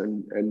farmers,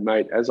 and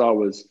mate, as I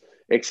was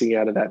exiting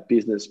out of that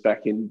business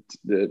back in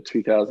the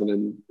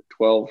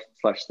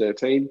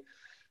 2012/13,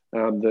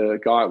 the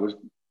guy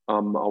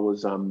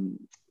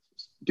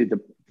did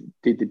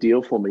the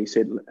deal for me. He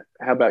said,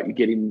 "How about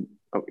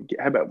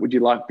would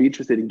you be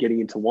interested in getting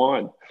into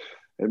wine?"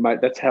 And mate,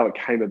 that's how it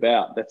came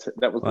about.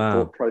 That was the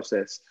thought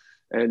process.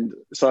 And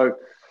so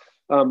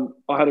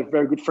I had a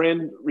very good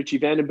friend, Richie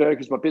Vandenberg,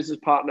 who's my business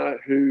partner,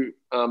 who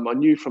I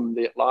knew from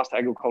the last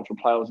agricultural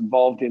play I was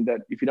involved in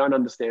that if you don't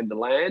understand the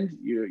land,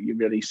 you're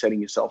really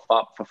setting yourself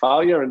up for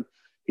failure. And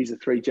he's a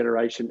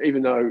 3-generation,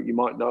 even though you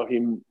might know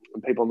him,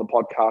 and people on the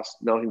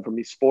podcast know him from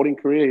his sporting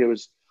career. He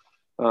was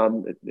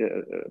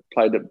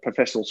played a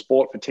professional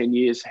sport for 10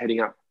 years, heading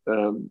up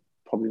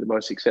probably the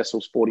most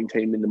successful sporting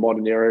team in the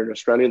modern era in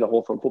Australia, the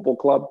Hawthorn Football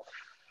Club.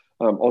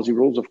 Aussie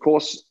rules, of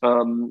course.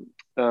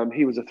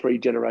 He was a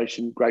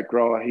 3-generation grape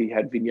grower. He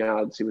had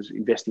vineyards. He was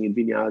investing in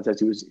vineyards as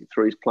he was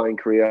through his playing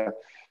career.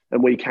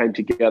 And we came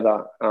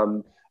together.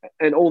 And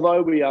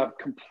although we are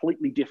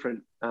completely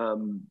different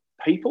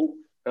people,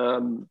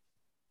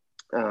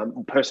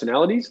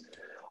 personalities,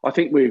 I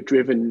think we're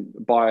driven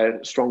by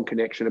a strong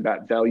connection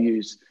about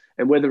values.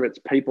 And whether it's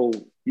people,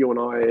 you and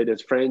I, Ed,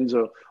 as friends,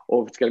 or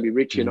if it's going to be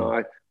Richie and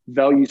I,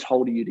 values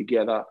holding you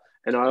together.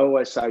 And I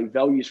always say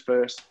values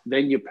first,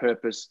 then your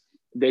purpose,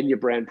 then your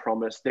brand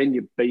promise, then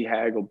your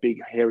BHAG or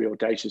big, hairy,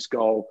 audacious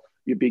goal,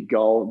 your big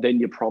goal, then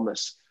your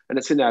promise. And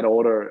it's in that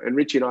order. And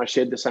Richie and I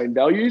shared the same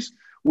values,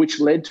 which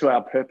led to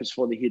our purpose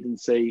for the Hidden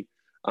Sea,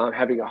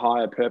 having a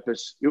higher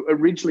purpose. It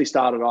originally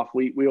started off,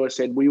 we always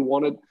said we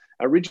wanted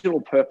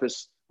original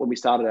purpose when we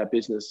started our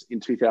business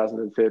in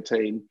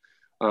 2013.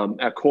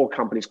 Our core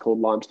company is called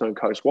Limestone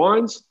Coast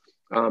Wines.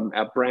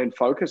 Our brand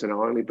focus, and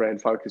our only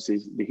brand focus,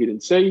 is the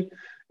Hidden Sea.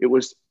 It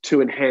was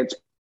to enhance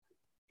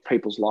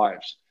people's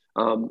lives.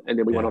 And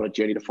then we went on a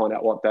journey to find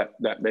out what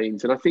that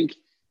means. And I think,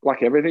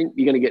 like everything,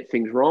 you're going to get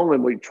things wrong.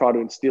 And we try to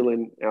instill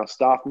in our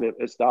staff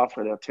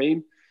and our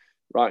team,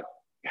 right,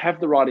 have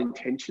the right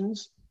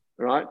intentions,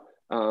 right,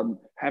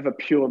 have a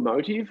pure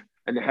motive,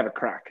 and then have a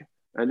crack.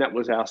 And that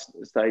was our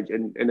stage.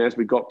 And as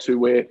we got to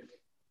where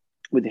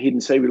with the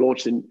Hidden Sea. We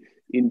launched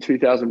in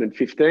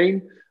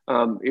 2015.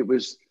 It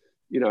was,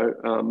 I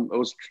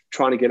was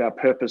trying to get our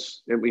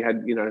purpose, and we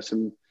had,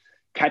 some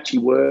catchy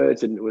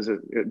words, and it was a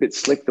bit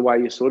slick the way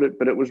you sort it.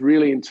 But it was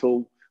really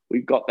until we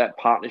got that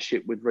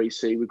partnership with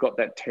ReSea, we got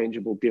that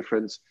tangible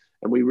difference,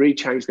 and we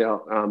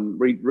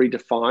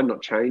redefined,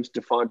 not changed,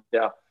 defined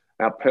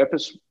our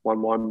purpose,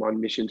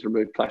 one mission to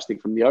remove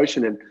plastic from the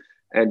ocean,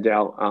 and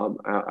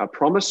our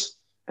promise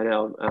and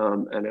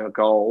our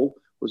goal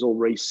was all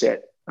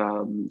reset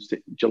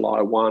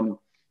July 1.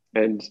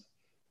 And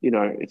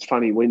it's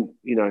funny when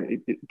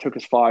it took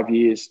us 5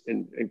 years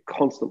and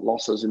constant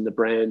losses in the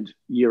brand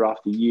year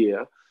after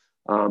year,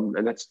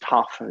 and that's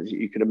tough, as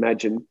you can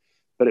imagine.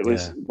 But it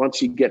was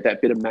once you get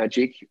that bit of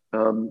magic,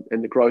 and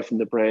the growth in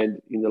the brand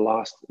in the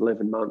last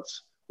 11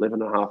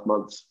 and a half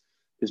months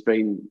has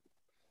been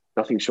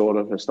nothing short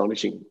of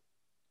astonishing.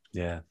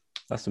 Yeah,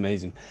 that's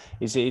amazing.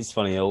 It's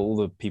funny, all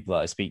the people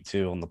that I speak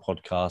to on the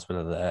podcast,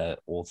 whether they're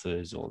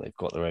authors or they've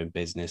got their own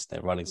business,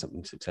 they're running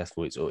something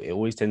successful, it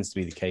always tends to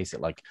be the case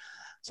that like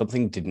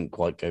something didn't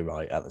quite go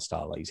right at the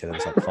start. Like you said, it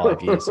was like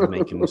 5 years of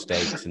making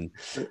mistakes and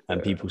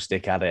people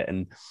stick at it.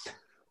 And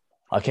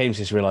I came to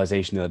this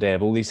realization the other day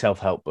of all these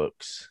self-help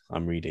books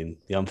I'm reading.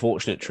 The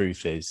unfortunate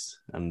truth is,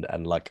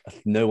 and like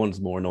no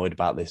one's more annoyed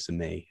about this than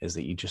me, is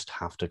that you just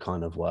have to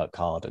kind of work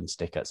hard and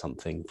stick at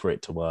something for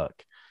it to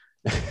work.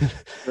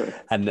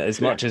 And as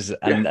much as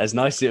and as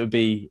nice as it would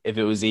be if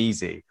it was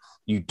easy,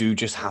 you do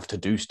just have to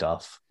do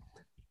stuff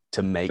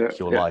to make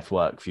your life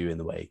work for you in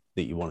the way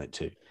that you want it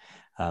to.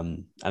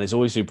 And it's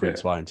always super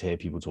inspiring to hear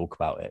people talk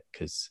about it,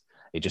 because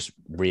it just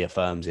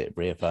reaffirms it.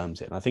 And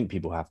I think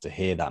people have to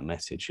hear that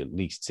message at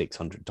least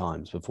 600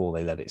 times before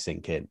they let it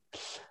sink in.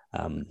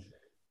 Cool.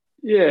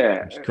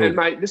 And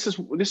mate, this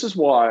is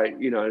why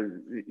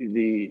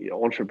the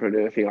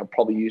entrepreneur thing, I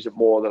probably use it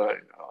more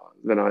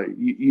than I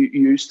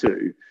used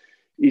to,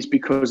 is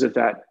because of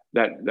that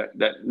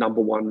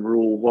number one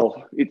rule.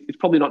 Well, it's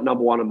probably not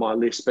number one on my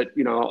list, but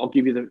I'll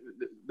give you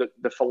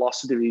the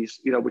philosophies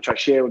which I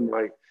share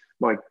with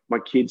my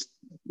kids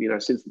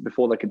since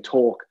before they could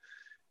talk.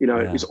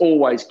 Is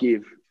always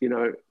give.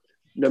 No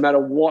matter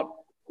what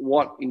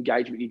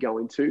engagement you go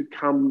into,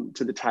 come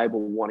to the table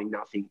wanting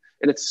nothing.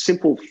 And it's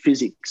simple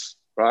physics,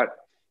 right?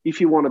 If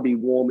you want to be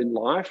warm in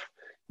life,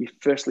 you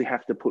firstly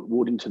have to put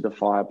wood into the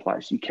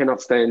fireplace. You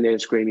cannot stand there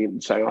screaming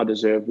and say, I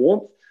deserve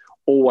warmth.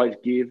 Always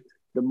give.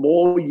 The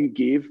more you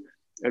give,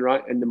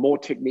 and the more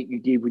technique you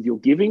give with your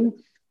giving,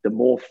 the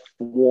more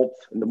warmth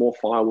and the more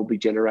fire will be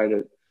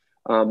generated.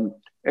 And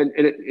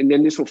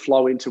then this will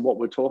flow into what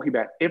we're talking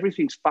about.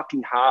 Everything's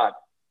fucking hard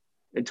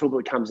until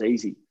it becomes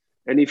easy.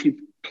 And if you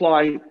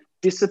apply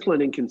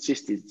discipline and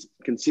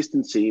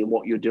consistency in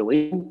what you're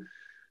doing,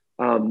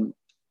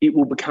 it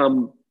will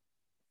become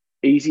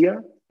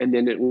easier, and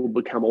then it will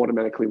become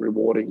automatically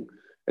rewarding.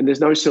 And there's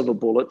no silver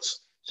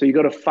bullets. So you've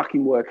got to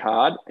fucking work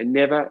hard and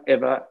never,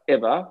 ever,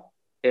 ever,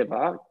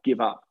 ever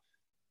give up.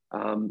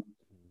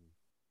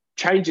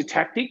 Change your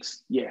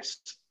tactics, yes,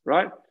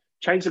 right?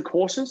 Change the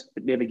courses,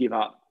 but never give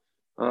up.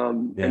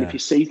 And if you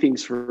see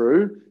things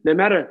through, no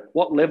matter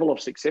what level of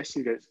success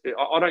you get,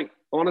 I don't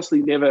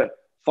honestly never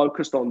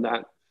focused on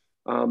that.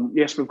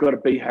 Yes, we've got a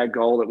BHAG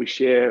goal that we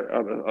share,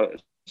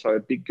 so a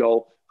big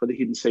goal for the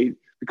Hidden Sea,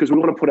 because we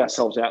want to put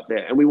ourselves out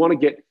there and we want to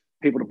get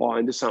people to buy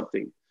into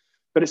something.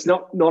 But it's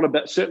not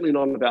about, certainly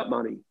not about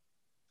money.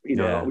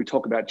 We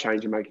talk about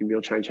change and making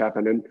real change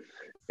happen. And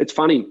it's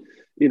funny,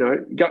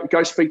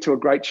 go speak to a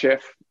great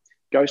chef,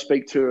 go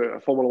speak to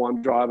a Formula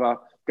One driver,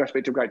 go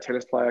speak to a great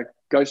tennis player,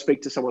 go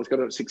speak to someone who's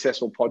got a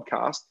successful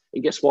podcast.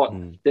 And guess what?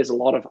 There's a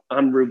lot of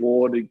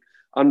unrewarded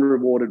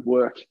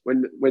work.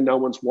 When no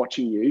one's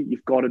watching you,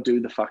 you've got to do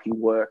the fucking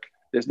work.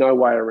 There's no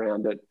way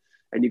around it.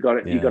 And you've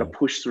got to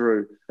push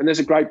through. And there's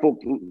a great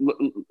book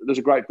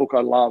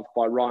I love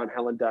by Ryan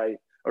Holiday,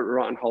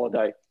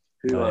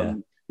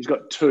 who he's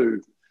got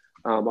two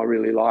I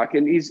really like.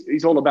 And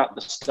he's all about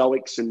the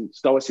Stoics and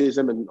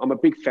Stoicism. And I'm a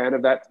big fan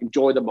of that.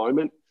 Enjoy the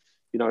moment.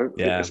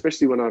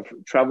 Especially when I've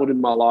traveled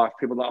in my life,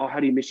 people are like, oh, how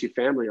do you miss your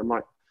family? I'm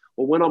like,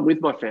 well, when I'm with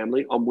my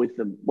family, I'm with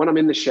them. When I'm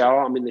in the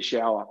shower, I'm in the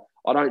shower.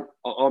 When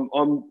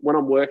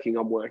I'm working,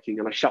 I'm working,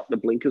 and I shut the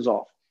blinkers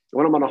off.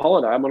 When I'm on a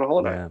holiday, I'm on a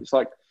holiday. Yeah. It's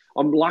like,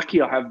 I'm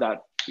lucky I have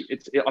that.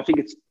 I think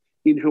it's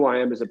in who I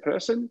am as a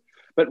person.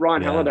 But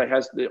Ryan Halliday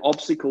has the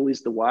obstacle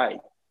is the way.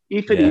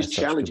 If it is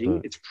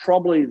challenging, it's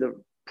probably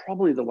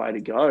the way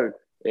to go,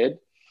 Ed.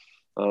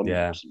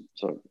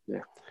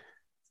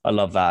 I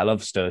love that. I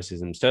love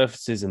Stoicism.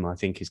 Stoicism, I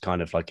think, is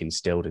kind of like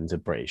instilled into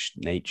British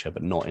nature,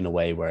 but not in a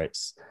way where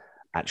it's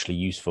actually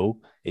useful.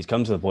 It's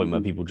come to the point where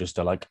people just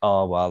are like,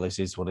 oh, well, this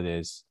is what it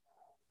is.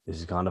 This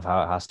is kind of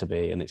how it has to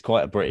be. And it's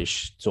quite a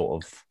British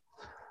sort of,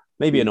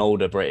 maybe an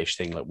older British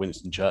thing, like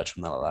Winston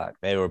Churchill and all like that.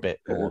 They were a bit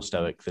more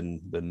stoic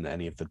than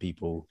any of the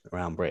people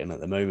around Britain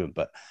at the moment.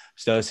 But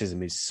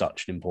Stoicism is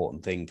such an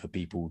important thing for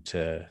people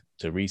to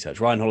research.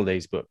 Ryan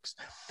Holiday's books,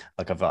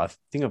 like I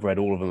think I've read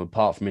all of them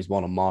apart from his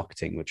one on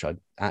marketing, which I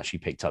actually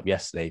picked up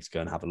yesterday to go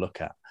and have a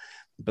look at.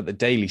 But the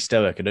Daily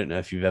Stoic, I don't know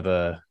if you've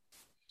ever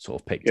sort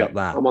of picked up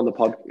that. I'm on the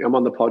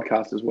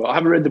podcast as well. I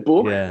haven't read the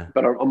book, Yeah.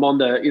 but I'm on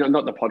the,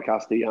 not the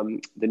podcast,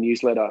 the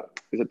newsletter.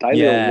 Is it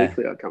daily or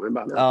weekly? I can't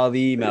remember now. Oh,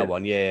 the email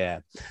one. Yeah.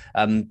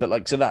 But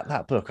like, so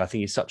that book, I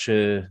think, is such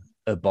a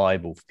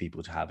Bible for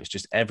people to have. It's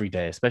just every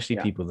day, especially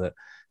people that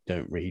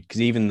don't read.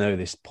 Because even though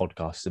this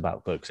podcast is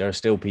about books, there are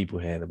still people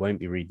here that won't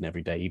be reading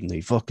every day, even though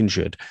you fucking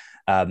should.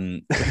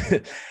 And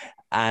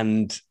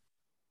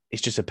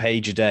it's just a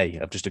page a day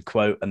of just a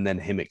quote and then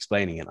him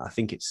explaining it. I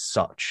think it's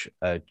such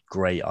a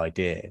great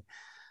idea.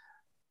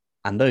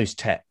 And those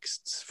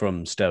texts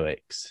from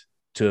Stoics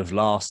to have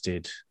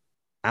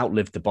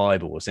outlived the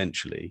Bible,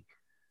 essentially,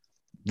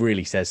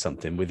 really says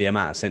something with the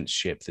amount of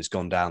censorship that's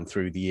gone down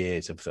through the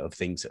years of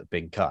things that have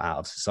been cut out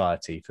of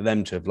society. For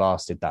them to have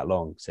lasted that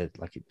long, said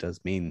like it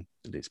does mean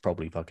that it's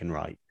probably fucking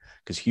right,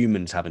 because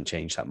humans haven't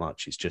changed that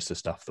much. It's just the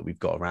stuff that we've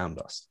got around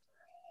us.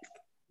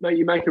 Mate,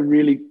 you make a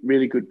really,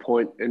 really good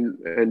point, and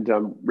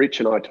Rich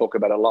and I talk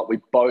about it a lot. We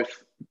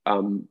both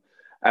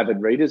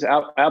avid readers.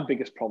 Our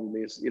biggest problem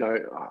is,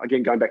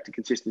 again, going back to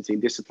consistency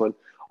and discipline.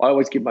 I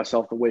always give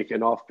myself the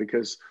weekend off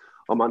because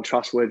I'm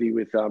untrustworthy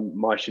with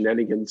my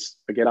shenanigans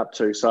I get up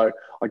to. So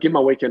I give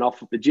my weekend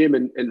off at the gym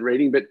and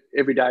reading, but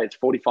every day it's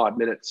 45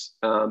 minutes,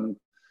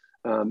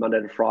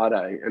 Monday to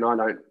Friday, and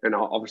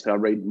obviously I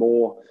read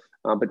more.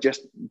 But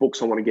just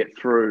books I want to get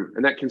through,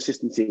 and that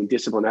consistency and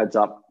discipline adds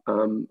up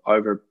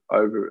over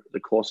the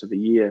course of a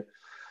year.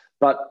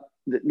 But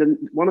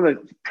one of the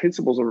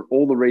principles of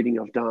all the reading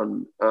I've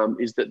done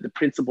is that the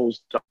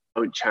principles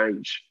don't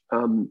change.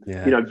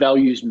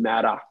 Values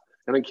matter.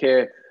 I don't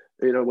care,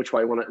 which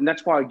way you want it, and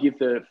that's why I give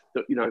the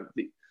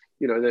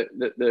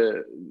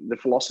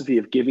philosophy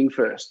of giving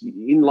first.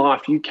 In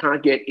life, you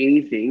can't get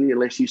anything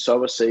unless you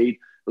sow a seed,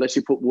 unless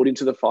you put wood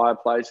into the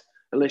fireplace,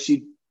 unless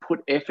you put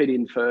effort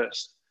in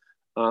first.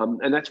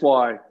 And that's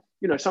why,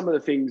 some of the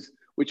things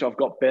which I've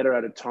got better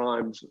at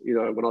times,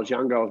 when I was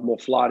younger, I was more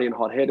flighty and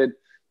hot-headed,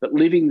 but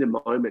living the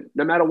moment,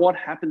 no matter what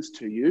happens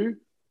to you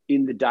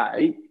in the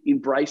day,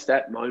 embrace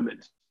that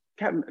moment,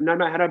 no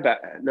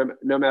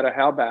matter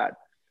how bad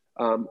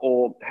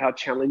or how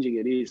challenging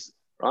it is,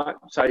 right?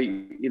 So,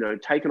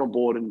 take it on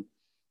board. And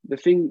the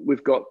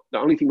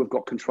only thing we've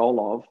got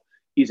control of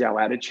is our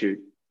attitude.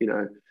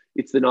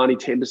 It's the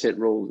 90-10%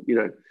 rule,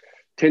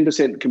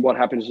 10%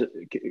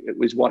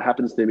 is what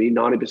happens to me.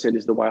 90%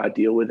 is the way I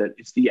deal with it.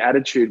 It's the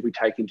attitude we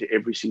take into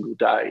every single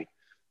day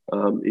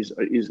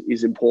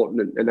is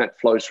important, and that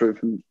flows through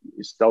from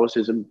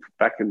Stoicism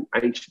back in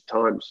ancient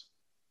times.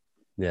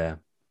 Yeah,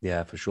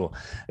 for sure.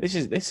 This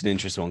is an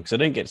interesting one because I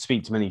don't get to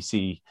speak to many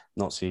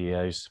not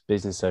CEOs,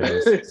 business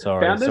owners.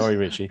 Sorry,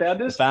 Richie.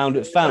 Founders.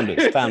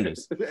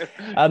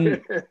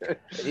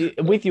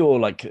 With your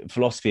like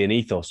philosophy and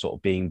ethos sort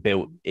of being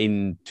built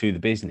into the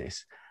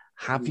business,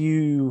 have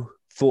you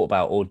thought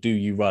about, or do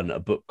you run a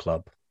book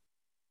club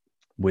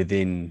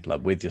within,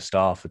 like, with your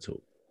staff at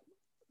all?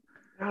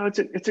 No, it's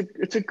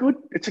a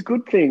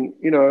good thing.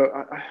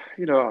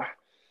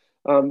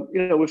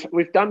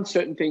 We've done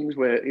certain things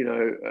where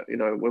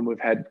when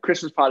we've had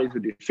Christmas parties, we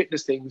do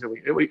fitness things, and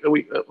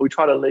we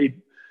try to lead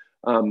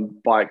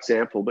by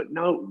example. But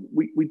no,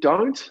 we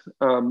don't,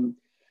 and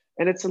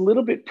it's a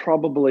little bit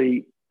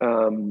probably.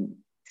 How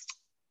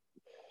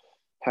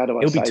do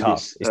I say this? It'll be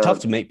tough. It's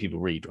tough to make people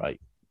read,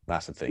 right?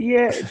 That's the thing.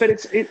 Yeah, but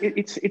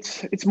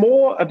it's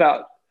more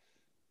about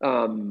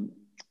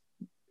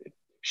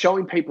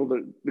showing people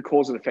the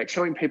cause and effect,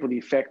 showing people the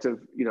effect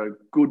of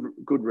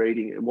good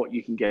reading and what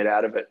you can get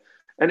out of it.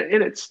 And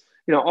it's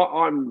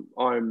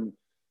I'm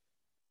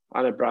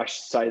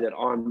unabashed to say that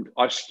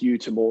I skew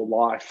to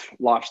more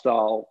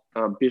lifestyle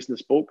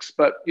business books,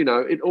 but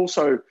it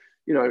also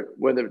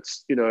whether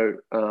it's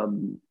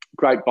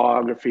great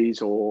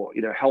biographies or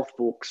health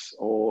books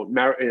or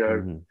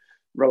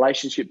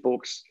relationship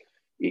books.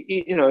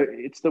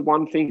 It's the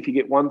one thing. If you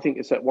get one thing,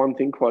 it's that one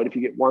thing quote. If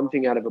you get one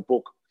thing out of a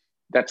book,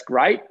 that's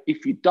great.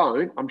 If you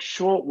don't, I'm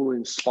sure it will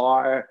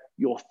inspire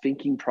your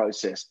thinking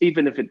process,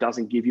 even if it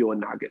doesn't give you a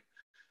nugget.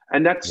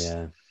 And that's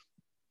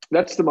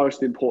the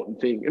most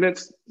important thing. And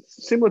it's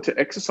similar to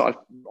exercise.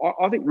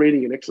 I think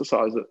reading and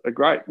exercise are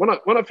great. When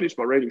I finish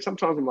my reading,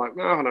 sometimes I'm like,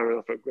 no, I don't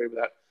really agree with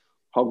that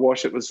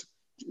hogwash. It was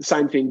the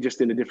same thing,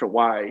 just in a different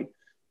way.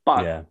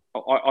 But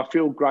I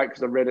feel great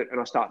because I read it and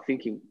I start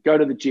thinking. Go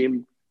to the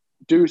gym.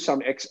 Do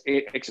some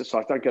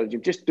exercise. Don't go to the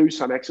gym. Just do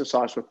some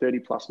exercise for 30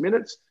 plus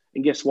minutes.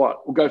 And guess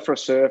what? We'll go for a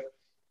surf.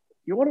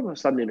 You're all of a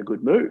sudden in a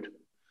good mood.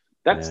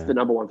 That's the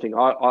number one thing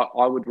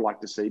I would like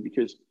to see,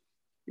 because,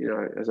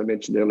 as I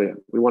mentioned earlier,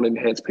 we want to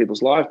enhance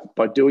people's life.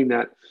 By doing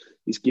that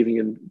is giving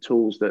them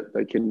tools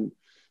that can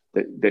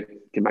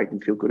make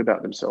them feel good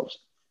about themselves.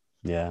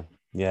 Yeah,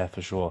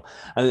 for sure.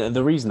 And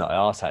the reason that I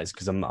asked that is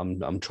because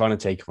I'm trying to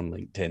take on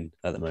LinkedIn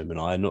at the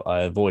moment.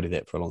 I avoided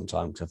it for a long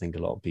time because I think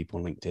a lot of people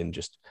on LinkedIn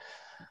just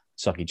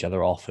suck each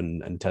other off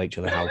and tell each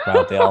other how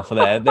proud they are for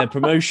their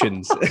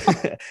promotions.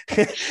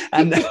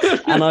 and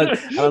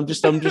I'm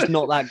just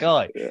not that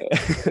guy.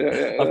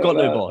 I've got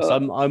no boss.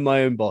 I'm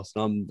my own boss,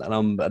 and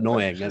I'm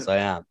annoying as I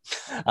am.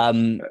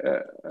 And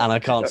I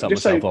can't suck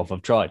myself off.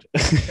 I've tried.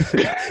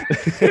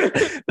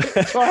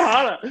 Try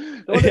harder.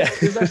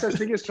 There's no such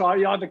thing as try.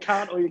 You either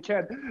can't or you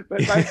can.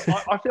 But mate,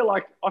 I feel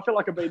like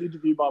I'm being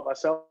interviewed by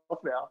myself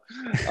now.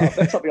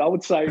 That's something I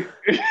would say.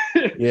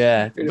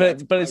 Yeah,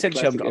 but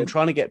essentially, I'm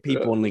trying to get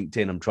people on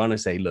LinkedIn. I'm trying to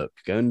say, look,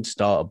 go and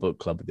start a book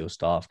club with your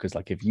staff, because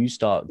like if you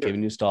start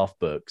giving your staff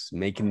books,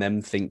 making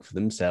them think for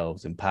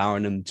themselves,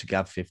 empowering them to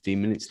have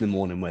 15 minutes in the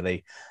morning where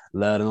they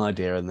learn an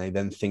idea and they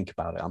then think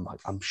about it.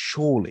 I'm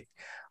surely.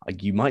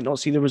 Like, you might not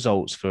see the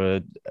results for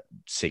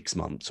 6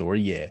 months or a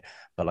year,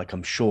 but like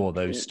I'm sure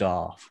those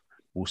staff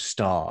will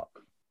start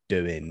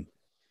doing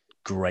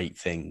great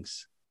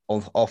things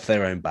off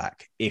their own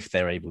back if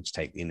they're able to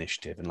take the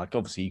initiative. And like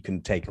obviously you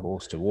can take a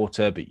horse to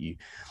water, but you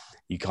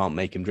can't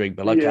make him drink.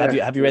 But like,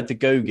 have you read The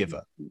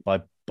Go-Giver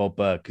by Bob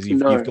Burg? Because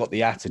you've got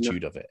the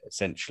attitude of it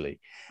essentially,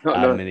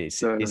 and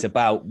it's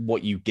about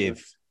what you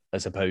give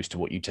as opposed to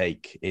what you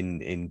take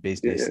in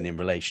business and in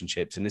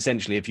relationships. And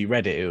essentially, if you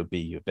read it, it would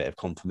be a bit of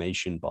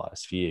confirmation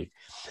bias for you.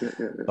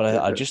 But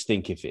I just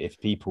think if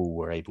people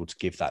were able to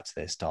give that to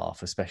their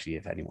staff, especially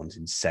if anyone's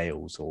in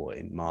sales or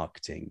in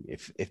marketing,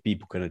 if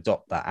people can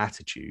adopt that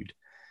attitude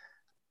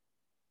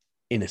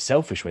in a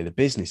selfish way, the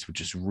business would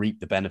just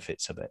reap the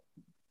benefits of it.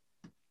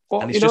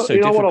 Well, and it's just so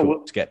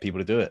difficult to get people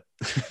to do it.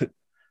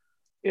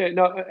 Yeah,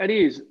 no, it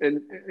is.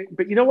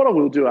 But you know what I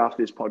will do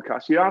after this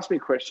podcast? You asked me a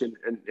question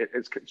and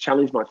it's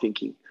challenged my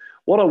thinking.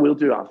 What I will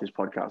do after this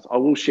podcast, I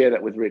will share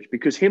that with Rich,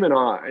 because him and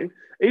I,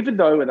 even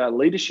though with our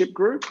leadership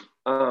group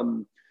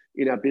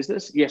in our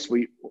business, yes,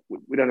 we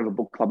don't have a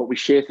book club, but we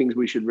share things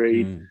we should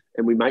read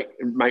and we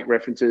make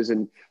references.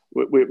 And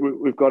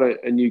we've got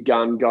a new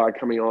gun guy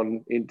coming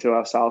on into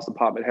our sales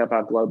department, help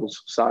our global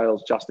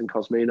sales, Justin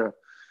Cosmina.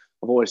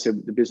 I've always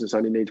said the business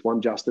only needs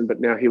one Justin,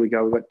 but now here we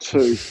go, we've got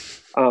two.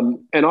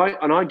 And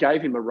I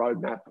gave him a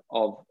roadmap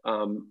of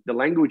the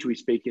language we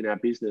speak in our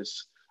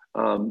business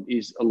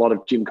is a lot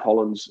of Jim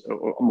Collins,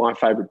 my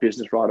favourite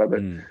business writer, but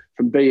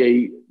from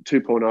BE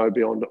 2.0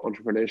 beyond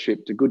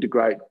entrepreneurship to good to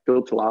great,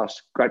 built to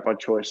last, great by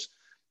choice,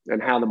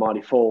 and how the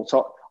mighty fall.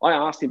 So I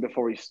asked him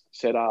before he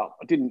set up,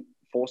 I didn't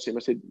force him. I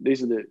said,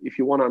 these are if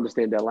you want to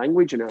understand our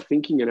language and our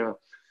thinking and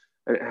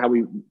how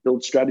we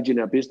build strategy in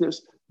our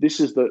business, these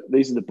are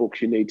the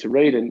books you need to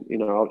read. And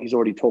he's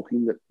already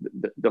talking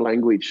the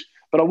language.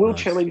 But I will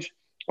challenge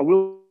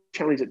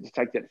it to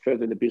take that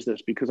further in the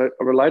business, because I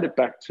relate it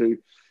back to,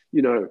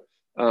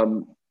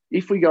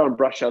 if we go and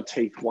brush our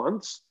teeth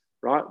once,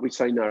 right, we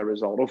see no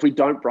result. Or if we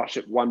don't brush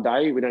it one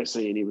day, we don't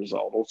see any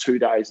result, or 2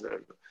 days. No.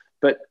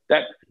 But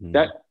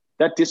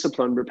that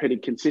discipline,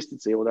 repeated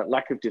consistency, or that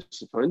lack of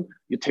discipline,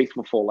 your teeth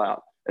will fall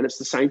out. And it's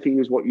the same thing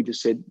as what you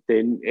just said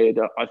then, Ed.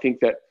 I think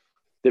that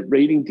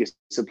reading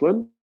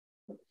discipline,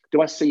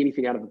 do I see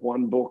anything out of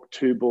 1 book,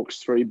 2 books,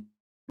 3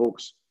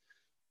 books,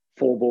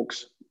 4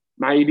 books?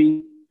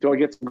 Maybe. Do I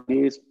get some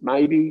ideas?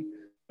 Maybe.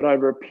 But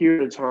over a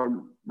period of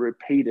time,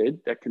 repeated,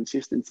 that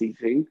consistency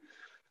thing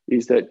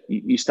is that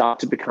you start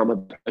to become a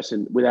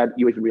person without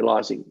you even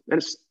realizing. And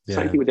it's the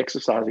same thing with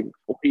exercising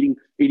or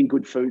eating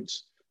good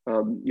foods.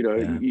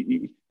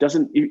 You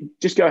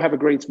just go have a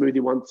green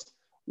smoothie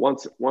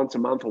once a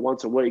month or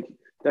once a week.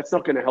 That's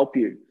not going to help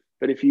you.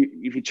 But if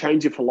you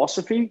change your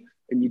philosophy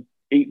and you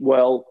eat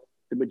well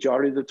the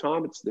majority of the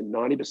time, it's the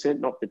 90%,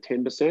 not the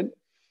 10%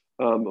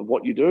 of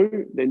what you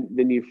do, then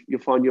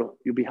you'll find you'll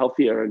be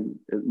healthier and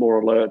more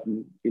alert,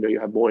 and you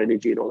have more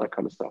energy and all that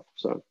kind of stuff.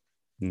 So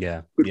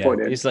good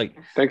point, Ed. It's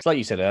like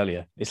you said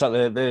earlier. It's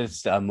like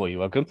there's well, you're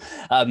welcome.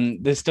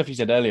 There's stuff you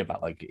said earlier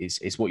about like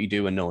it's what you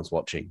do when no one's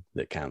watching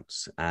that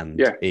counts, and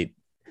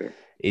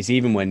it's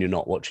even when you're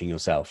not watching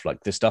yourself,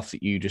 like the stuff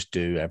that you just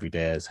do every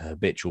day as a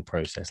habitual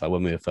process. Like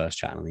when we were first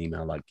chatting on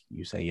email, like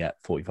you say,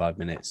 45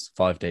 minutes,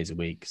 5 days a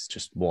week. It's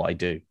just what I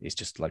do. It's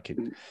just like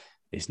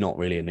it's not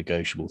really a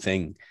negotiable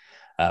thing.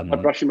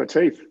 Like brushing my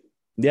teeth.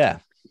 Yeah.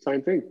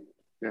 Same thing.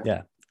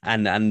 Yeah.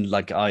 And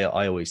like I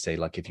always say,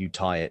 like if you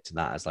tie it to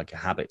that as like a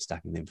habit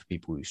stacking thing for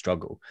people who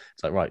struggle,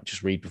 it's like, right,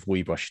 just read before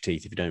you brush your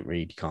teeth. If you don't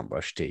read, you can't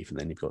brush your teeth, and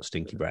then you've got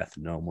stinky breath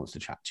and no one wants to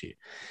chat to you.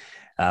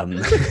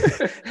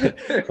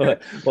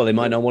 Well, they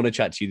might not want to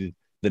chat to you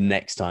the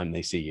next time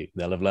they see you.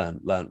 They'll have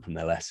learned from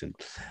their lesson.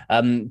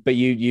 But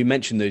you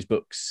mentioned those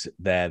books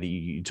there that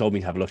you told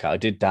me to have a look at. I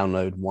did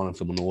download one of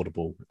them on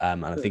Audible,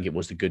 and I think it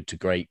was the Good to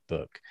Great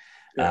book.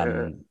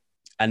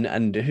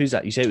 And who's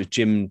that? You say it was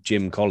Jim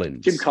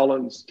Collins. Jim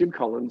Collins.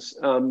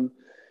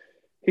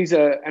 He's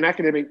an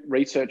academic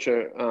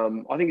researcher.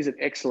 I think he's an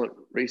excellent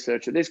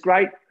researcher. It's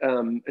great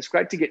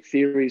to get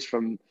theories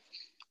from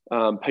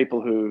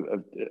people who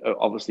have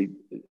obviously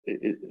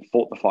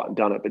fought the fight and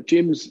done it. But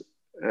Jim's,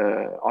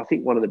 I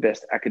think, one of the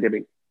best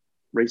academic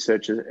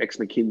researchers,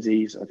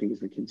 ex-McKinsey's. I think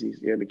it's McKinsey's.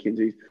 Yeah,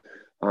 McKinsey's,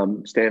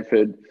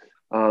 Stanford.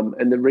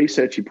 And the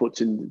research he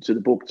puts into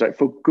the book. So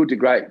for Good to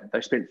Great,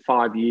 they spent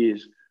 5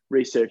 years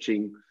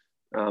researching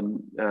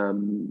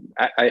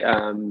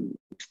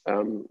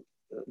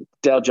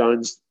Dow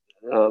Jones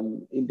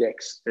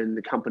index and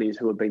the companies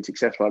who have been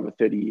successful over a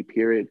 30-year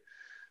period.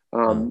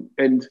 And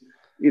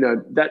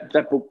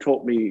that book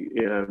taught me.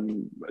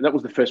 That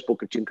was the first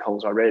book of Jim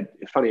Collins I read.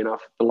 Funny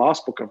enough, the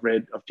last book I've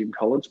read of Jim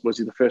Collins was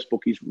the first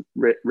book he's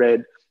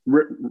written,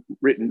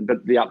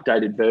 but the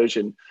updated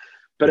version.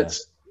 But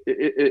it's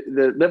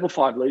the level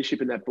 5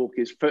 leadership in that book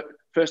is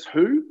first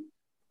who,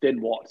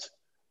 then what,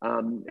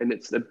 and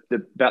it's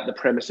about the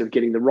premise of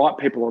getting the right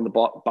people on the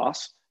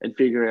bus and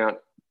figuring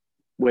out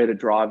where to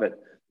drive it.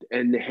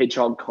 And the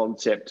hedgehog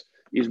concept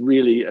is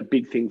really a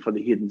big thing for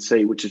the hidden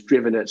C, which has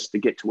driven us to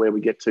get to where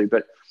we get to.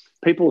 But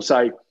people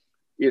say,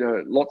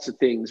 lots of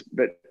things,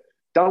 but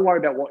don't worry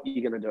about what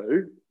you're going to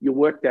do. You'll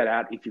work that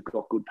out if you've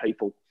got good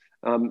people.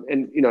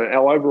 And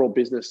our overall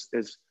business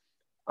has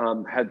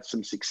had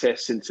some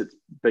success since it's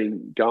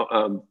been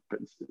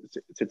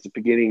since the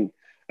beginning.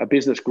 Our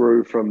business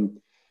grew from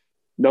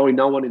knowing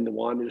no one in the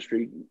wine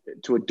industry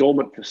to a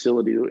dormant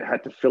facility that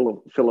had to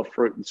fill a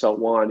fruit and sell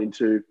wine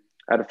into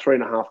out of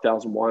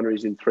 3,500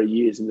 wineries in 3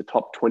 years, in the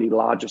top 20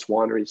 largest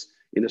wineries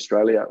in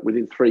Australia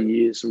within 3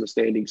 years from a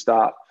standing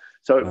start.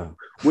 So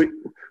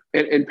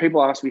and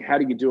people ask me, how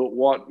do you do it?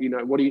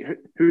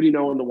 Who do you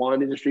know in the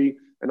wine industry?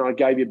 And I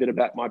gave you a bit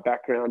about my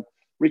background.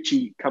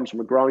 Richie comes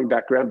from a growing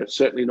background, but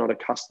certainly not a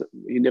customer.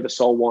 He never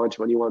sold wine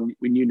to anyone.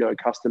 We knew no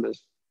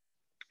customers.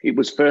 It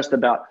was first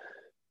about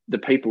the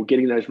people,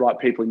 getting those right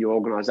people in your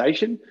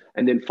organization,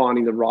 and then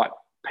finding the right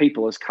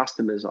people as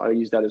customers. I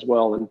use that as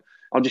well. And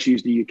I'll just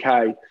use the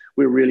UK.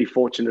 We were really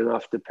fortunate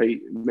enough to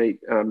meet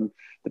the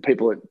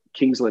people at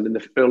Kingsland, and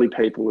the early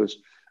people was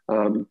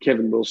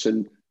Kevin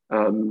Wilson,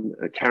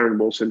 Karen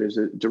Wilson, who's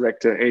a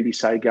director, Andy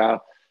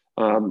Sagar,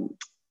 and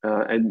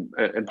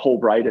Paul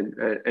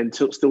Braden. And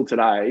still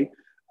today,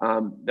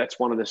 that's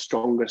one of the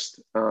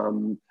strongest,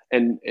 and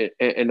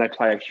they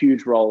play a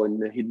huge role in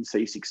the Hidden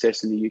C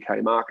success in the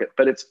UK market.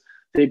 But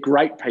they're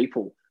great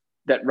people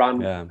that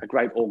run a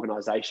great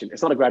organisation.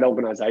 It's not a great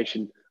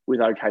organisation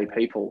with okay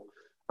people.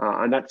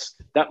 And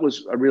that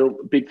was a real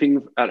big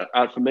thing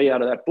for me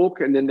out of that book.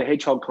 And then the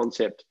hedgehog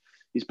concept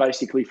is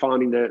basically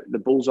finding the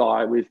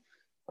bullseye with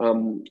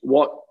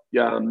what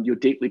you're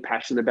deeply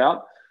passionate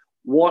about.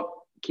 What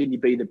can you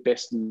be the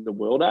best in the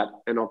world at?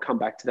 And I'll come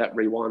back to that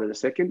rewind in a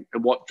second.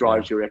 And what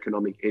drives your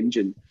economic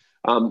engine?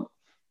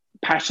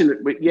 Passionate.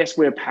 Yes,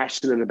 we're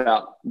passionate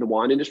about the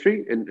wine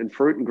industry and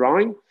fruit and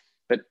growing,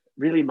 but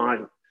really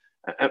can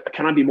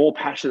I be more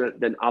passionate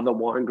than other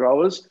wine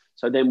growers?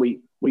 So then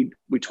we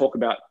talk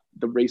about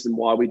the reason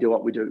why we do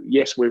what we do.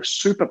 Yes, we're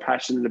super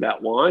passionate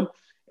about wine,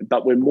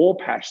 but we're more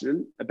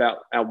passionate about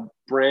our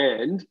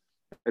brand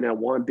and our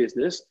wine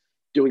business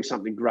doing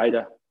something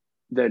greater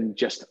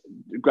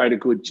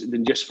good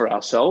than just for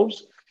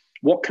ourselves.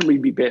 What can we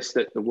be best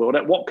at the world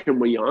at? What can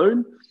we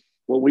own?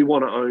 Well, we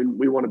want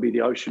to be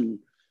the ocean,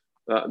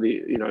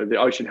 the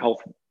ocean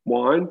health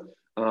wine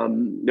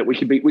that we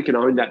can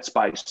own that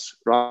space,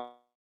 right?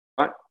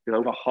 We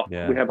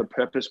have a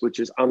purpose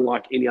which is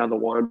unlike any other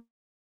wine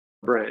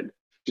brand.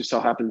 Just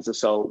so happens to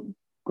sell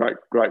great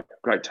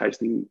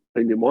tasting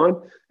premium wine.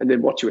 And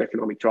then what's your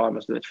economic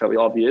drivers? And that's fairly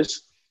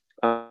obvious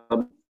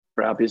for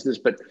our business.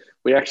 But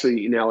we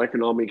actually, in our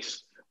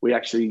economics,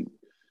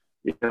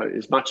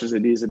 as much as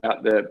it is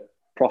about the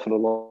profit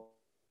and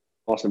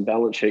loss and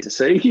balance sheet to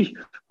see,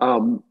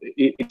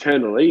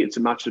 internally, it's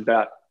much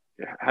about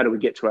how do we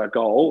get to our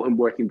goal and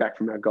working back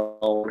from our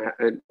goal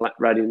and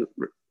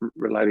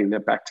relating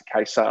that back to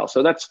case sales.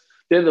 So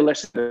they're the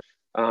lessons,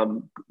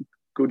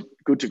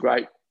 good to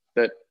great,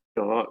 that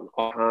I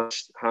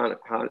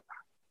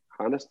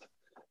harnessed,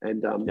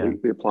 and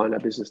we apply in our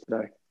business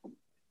today.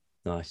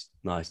 Nice.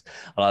 I like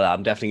that.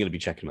 I'm definitely going to be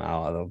checking them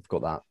out. I've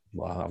got that.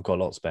 Well, I've got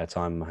a lot of spare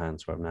time in my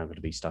hands where I'm now going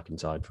to be stuck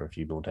inside for a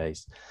few more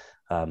days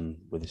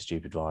with a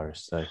stupid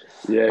virus. So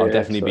I'll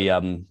definitely be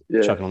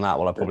checking on that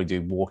while I probably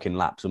do walking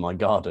laps in my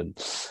garden.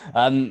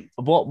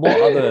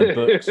 What other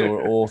books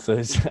or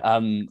authors?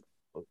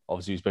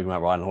 Obviously, we've spoken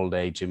about Ryan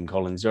Holiday, Jim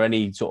Collins. Are there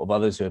any sort of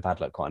others who have had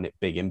like quite a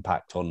big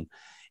impact on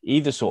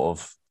either sort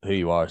of who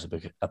you are as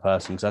a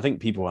person? Because I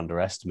think people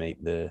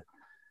underestimate the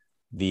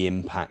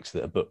impact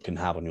that a book can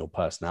have on your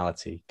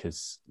personality,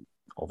 because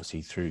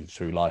obviously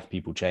through life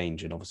people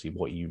change, and obviously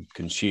what you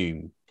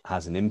consume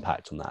has an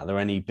impact on that. Are there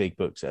any big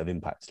books that have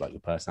impacted like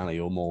your personality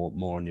or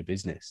more on your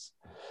business?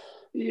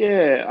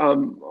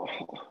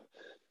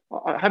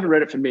 I haven't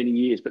read it for many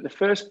years, but the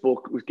first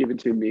book was given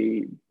to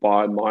me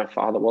by my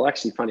father. Well,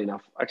 actually, funny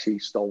enough,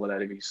 stole it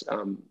out of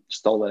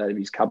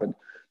his cupboard.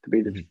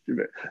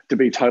 To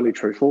be totally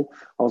truthful,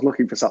 I was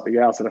looking for something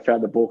else and I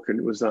found the book, and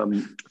it was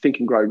Think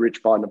and Grow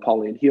Rich by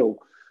Napoleon Hill.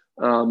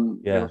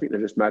 And I think they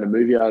just made a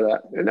movie out of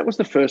that. And that was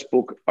the first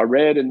book I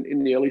read. And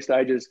in the early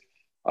stages,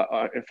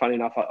 funny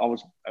enough, I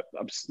was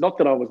not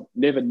that I was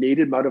never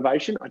needed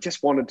motivation. I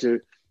just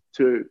wanted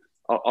to.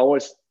 I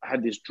always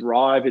had this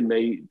drive in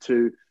me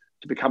to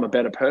become a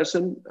better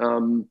person.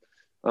 And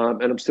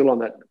I'm still on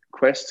that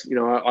quest.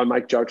 I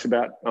make jokes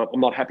about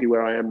I'm not happy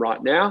where I am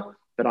right now,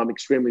 that I'm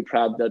extremely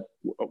proud that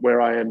where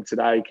I am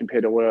today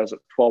compared to where I was at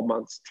 12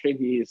 months, 10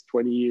 years,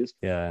 20 years.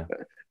 Yeah.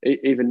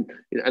 Even,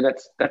 and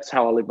that's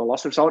how I live my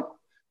life. So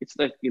it's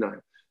that,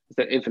 it's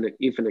that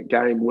infinite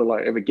game. Will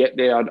I ever get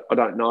there? I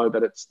don't know,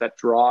 but it's that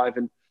drive.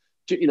 And,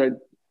 Jim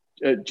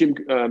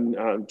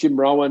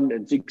Rowan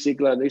and Zig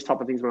Ziglar and these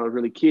type of things when I was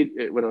really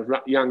when I was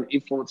young,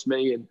 influenced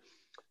me. And,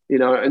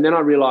 and then I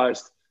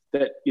realized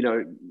that,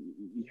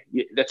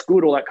 that's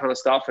good, all that kind of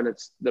stuff. And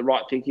it's the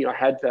right thinking. I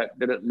had that,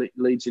 then it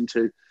leads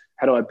into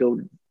how do I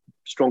build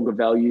stronger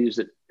values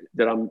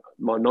that are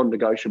my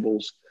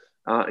non-negotiables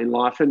in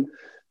life. And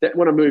that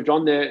when I moved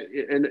on there,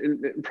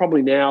 and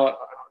probably now,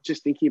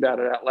 just thinking about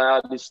it out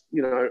loud, is,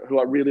 who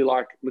I really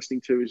like listening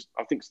to is,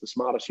 I think it's the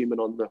smartest human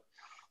on the,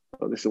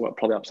 this is what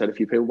probably upset a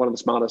few people, one of the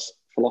smartest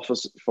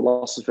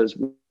philosophers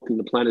walking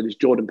the planet is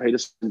Jordan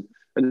Peterson,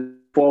 and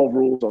 12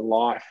 rules on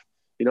life.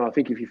 I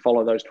think if you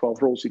follow those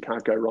 12 rules, you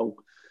can't go wrong.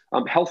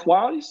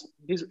 Health-wise,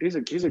 here's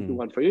a good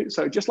one for you.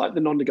 So just like the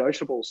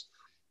non-negotiables,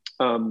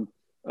 and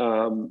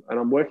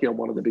I'm working on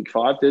one of the big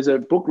five. There's a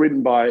book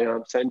written by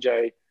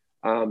Sanjay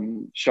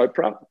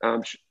Chopra.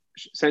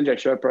 Sanjay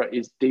Chopra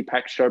is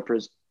Deepak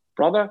Chopra's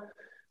brother.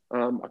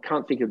 I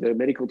can't think of the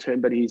medical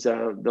term, but he's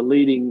the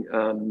leading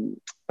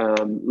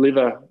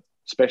liver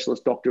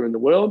specialist doctor in the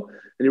world.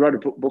 And he wrote a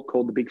book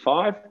called The Big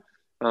Five.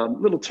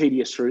 Little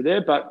tedious through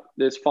there, but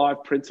there's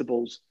 5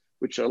 principles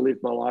which I live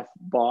my life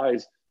by.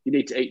 Is you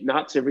need to eat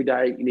nuts every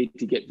day. You need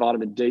to get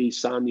vitamin D,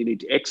 sun. You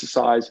need to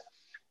exercise.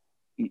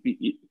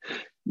 You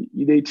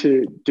need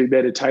to do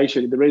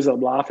meditation. The reason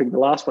I'm laughing, the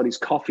last one is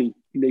coffee.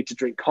 You need to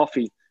drink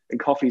coffee, and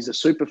coffee is a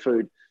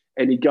superfood.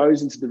 And he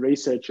goes into the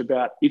research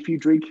about if you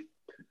drink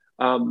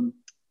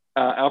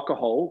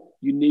alcohol,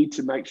 you need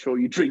to make sure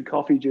you drink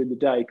coffee during the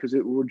day because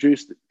it will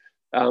reduce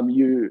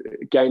you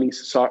gaining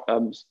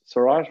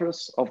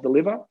cirrhosis of the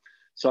liver.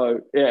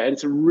 So, yeah, and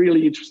it's a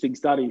really interesting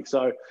study.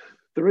 So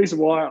the reason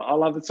why I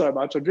love it so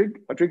much, I drink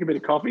a bit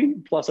of coffee,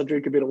 plus I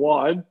drink a bit of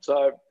wine.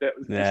 So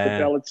that's the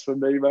balance for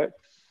me, mate.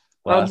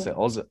 Well, that's it.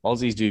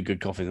 Aussies do good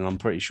coffee, and I'm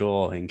pretty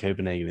sure in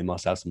Copenhagen they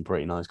must have some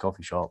pretty nice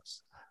coffee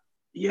shops.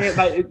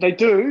 Yeah, they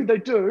do,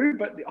 but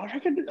I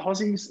reckon the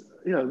Aussies,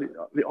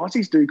 the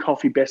Aussies do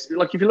coffee best.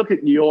 Like if you look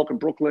at New York and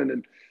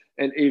Brooklyn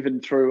and even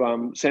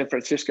through San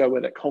Francisco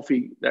where that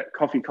coffee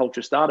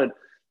culture started,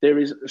 there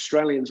is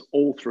Australians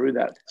all through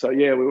that. So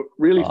yeah, we're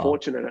really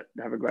fortunate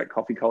to have a great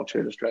coffee culture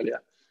in Australia.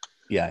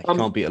 Yeah, you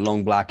can't beat a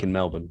long black in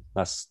Melbourne.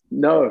 That's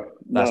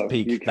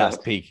peak. That's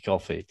peak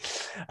coffee.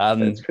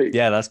 That's peak.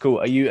 Yeah, that's cool.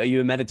 Are you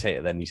a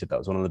meditator then? You said that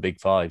was one of the big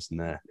fives in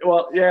there.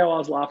 Well, yeah, I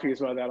was laughing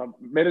as well. That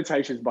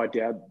meditation is my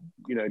down.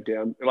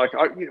 Like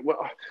I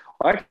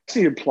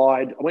actually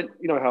implied. I went.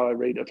 You know how I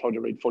read. I told you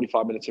I read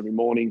 45 minutes every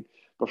morning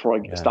before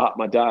I start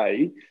my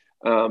day.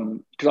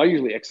 Because I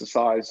usually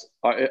exercise.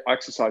 I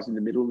exercise in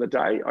the middle of the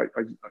day.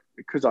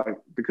 Because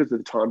of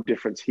the time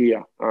difference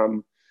here.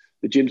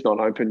 The gym's not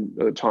open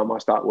at the time I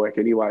start work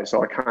anyway,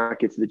 so I can't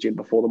get to the gym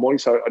before the morning.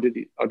 So I do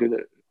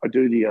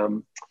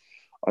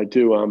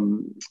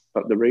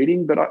the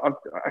reading. But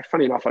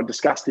funny enough, I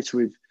discussed this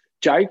with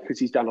Jake because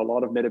he's done a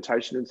lot of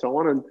meditation and so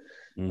on.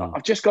 And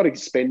I've just got to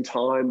spend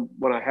time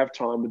when I have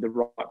time with the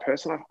right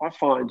person. I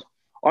find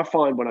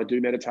when I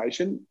do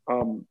meditation,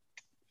 I'll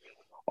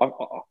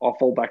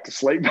fall back to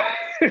sleep.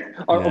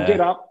 I'll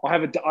get up. I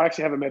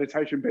actually have a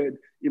meditation bed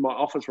in my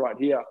office right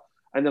here.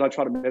 And then I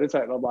try to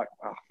meditate and I'm like,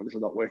 this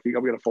is not working.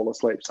 I'm going to fall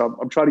asleep. So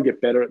I'm trying to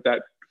get better at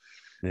that.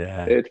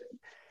 Yeah.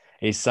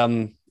 It's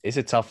a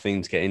tough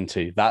thing to get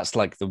into. That's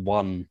like the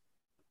one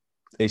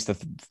thing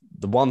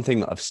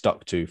that I've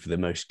stuck to for the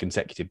most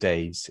consecutive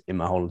days in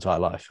my whole entire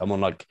life. I'm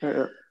on I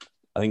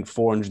think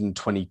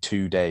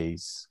 422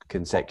 days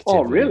consecutively.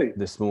 Oh, really?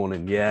 This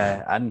morning.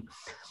 Yeah. And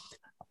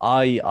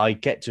I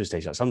get to a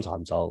stage like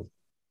sometimes I'll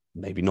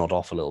maybe nod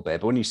off a little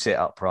bit, but when you sit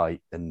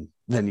upright and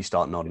then you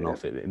start nodding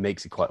off, it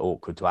makes it quite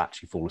awkward to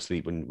actually fall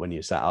asleep when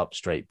you're sat up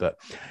straight. But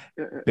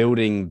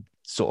building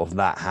sort of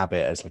that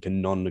habit as like a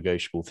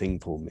non-negotiable thing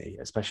for me,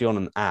 especially on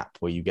an app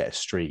where you get a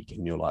streak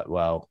and you're like,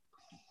 well,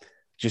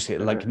 just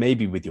like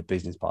maybe with your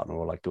business partner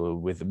or like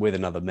with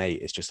another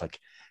mate, it's just like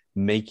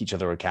make each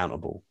other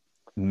accountable,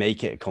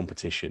 make it a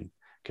competition.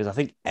 Because I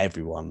think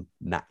everyone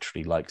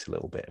naturally likes a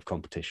little bit of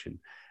competition.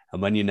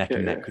 And when you're neck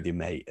and neck with your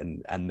mate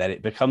and then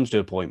it becomes to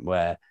a point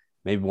where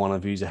maybe one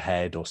of you's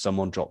ahead or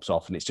someone drops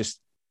off and it's just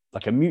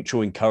like a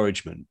mutual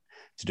encouragement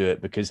to do it,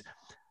 because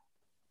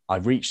I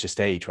reached a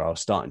stage where I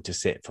was starting to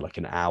sit for like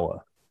an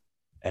hour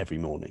every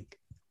morning.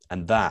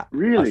 And that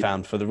I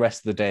found for the rest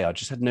of the day, I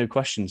just had no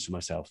questions for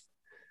myself.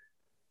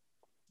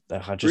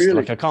 I just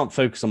like, I can't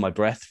focus on my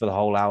breath for the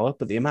whole hour,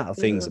 but the amount of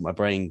things that my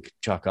brain can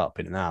chuck up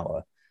in an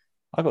hour,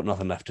 I got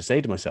nothing left to say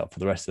to myself for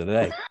the rest of the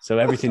day. So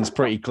everything's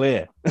pretty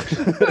clear.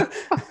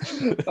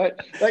 like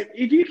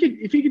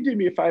if you could do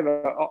me a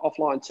favor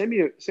offline, send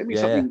me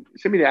something,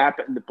 send me the app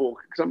and the book,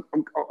 because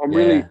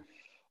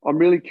I'm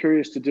really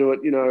curious to do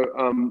it.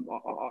 And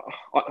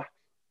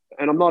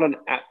I'm not an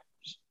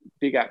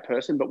big app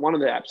person, but one of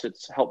the apps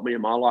that's helped me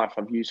in my life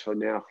I've used for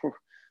now could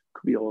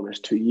be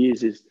almost 2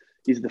 years is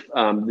is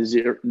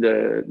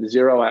the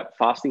Zero app,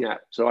 fasting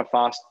app. So I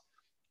fast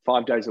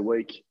 5 days a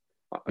week.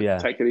 I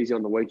take it easy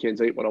on the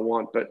weekends, eat what I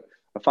want, but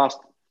I fast.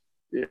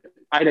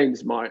 18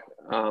 is my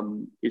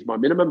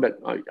minimum, but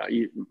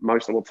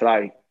most of all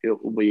today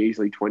it will be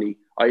easily 20.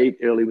 I eat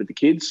early with the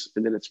kids,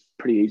 and then it's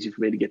pretty easy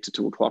for me to get to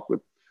 2:00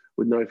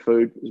 with no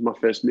food. It was my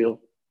first meal.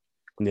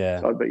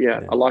 Yeah. So, but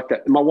I like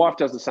that. And my wife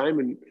does the same,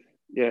 and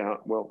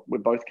well, we're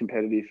both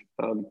competitive.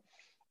 And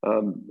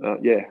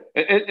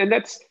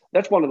that's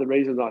one of the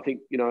reasons I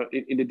think,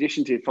 in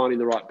addition to finding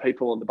the right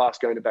people on the bus,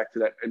 going back to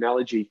that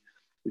analogy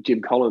with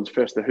Jim Collins,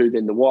 first the who,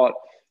 then the what,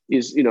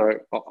 is,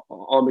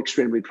 I'm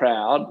extremely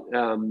proud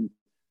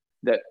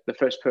that the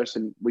first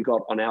person we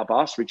got on our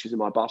bus, which is in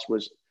my bus,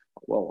 was,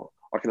 well,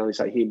 I can only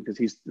say him because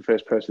he's the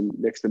first person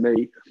next to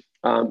me,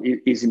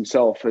 is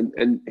himself.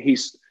 And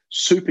he's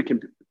super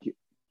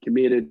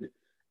committed,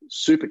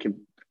 super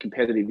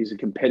competitive. He's a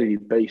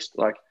competitive beast.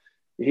 Like,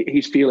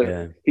 he's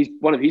feeling, he's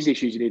one of his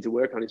issues he needs to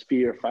work on is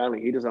fear of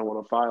failing. He doesn't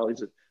want to fail.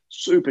 He's a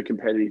super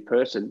competitive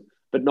person,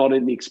 but not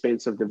in the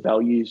expense of the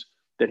values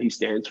that he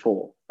stands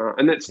for.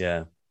 And that's,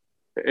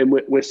 and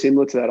we're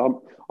similar to that.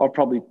 I'll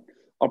probably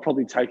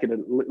take it a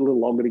little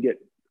longer to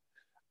get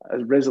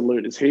as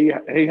resolute as he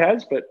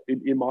has, but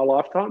in my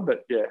lifetime.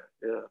 But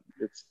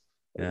it's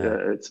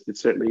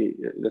certainly,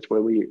 that's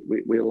where we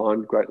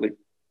align greatly.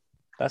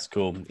 That's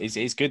cool.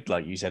 It's good,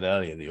 like you said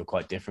earlier, that you're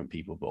quite different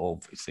people, but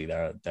obviously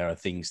there are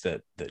things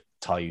that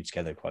tie you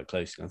together quite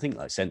closely. And I think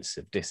like sense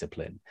of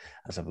discipline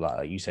and stuff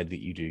like you said, that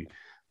you do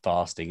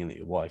fasting and that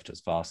your wife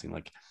does fasting.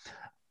 Like,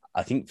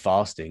 I think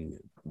fasting,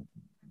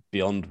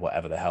 beyond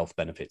whatever the health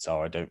benefits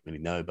are, I don't really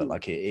know, but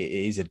like it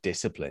is a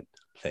discipline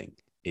thing.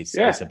 It's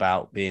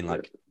about being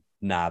like,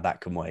 nah,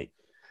 that can wait.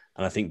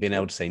 And I think being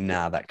able to say,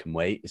 nah, that can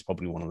wait is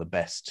probably one of the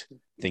best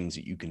things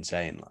that you can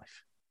say in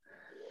life.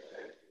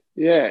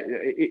 Yeah,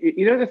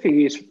 the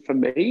thing is, for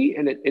me,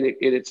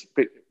 it's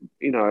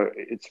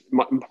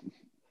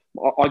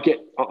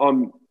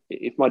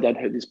if my dad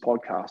heard this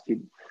podcast,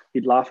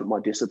 he'd laugh at my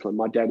discipline.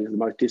 My dad is the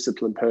most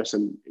disciplined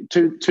person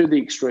to the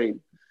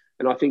extreme,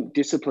 and I think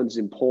discipline is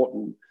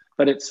important.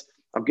 But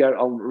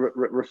I'll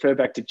refer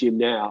back to Jim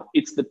now.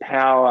 It's the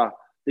power,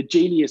 the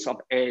genius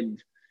of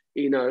and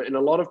a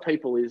lot of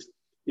people is,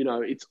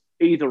 it's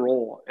either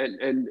or,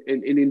 and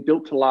in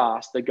Built to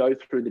Last, they go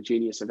through the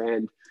genius of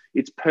and.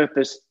 It's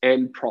purpose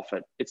and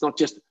profit. It's not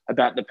just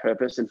about the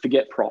purpose and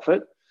forget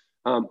profit.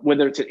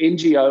 Whether it's an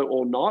NGO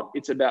or not,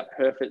 it's about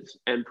purpose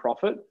and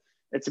profit.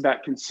 It's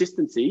about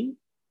consistency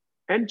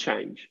and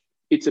change.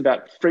 It's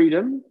about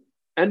freedom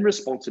and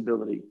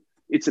responsibility.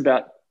 It's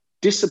about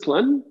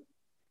discipline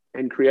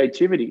and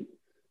creativity,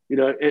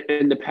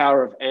 and the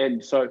power of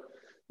and. So,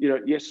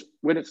 yes,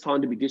 when it's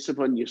time to be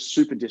disciplined, you're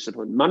super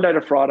disciplined. Monday to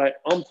Friday,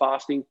 I'm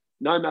fasting.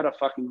 No matter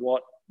fucking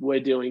what,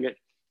 we're doing it.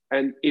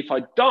 And if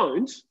I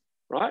don't,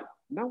 right,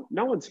 no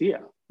one's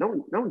here.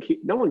 No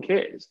one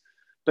cares.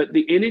 But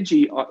the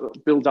energy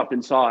builds up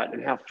inside,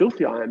 and how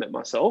filthy I am at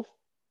myself,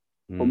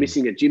 or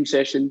missing a gym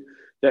session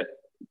that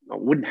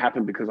wouldn't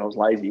happen because I was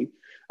lazy,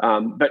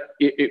 but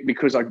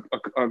because I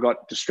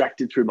got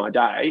distracted through my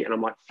day, and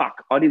I'm like,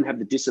 fuck, I didn't have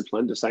the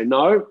discipline to say,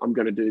 no, I'm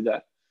going to do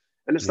that.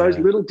 And it's those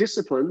little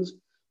disciplines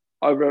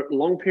over a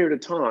long period of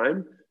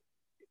time,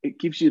 it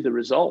gives you the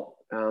result.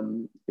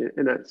 And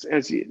it's,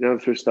 as you know,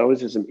 through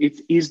Stoicism,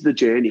 it is the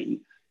journey.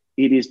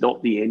 It is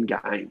not the end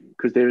game,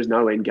 because there is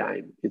no end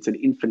game. It's an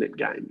infinite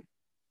game,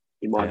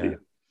 in my view.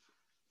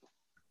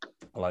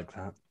 I like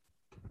that.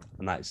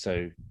 And that's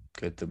so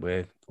good that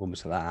we're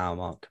almost at that hour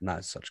mark. And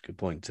that's such a good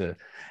point to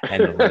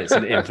end on. It's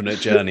an infinite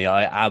journey.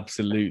 I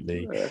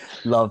absolutely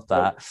love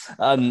that.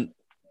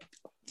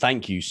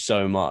 Thank you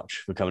so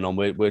much for coming on.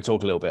 We'll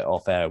talk a little bit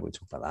off air. We'll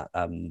talk about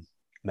that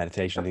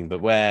meditation thing.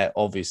 But where,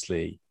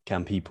 obviously,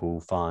 can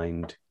people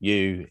find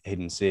you,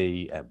 Hidden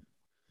Sea,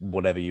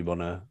 whatever you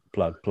want to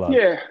plug?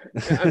 Yeah.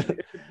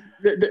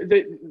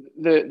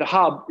 The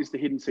hub is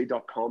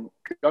thehiddensea.com.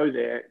 Go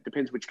there.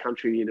 Depends which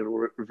country, and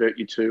it'll revert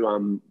you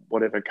to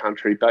whatever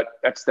country. But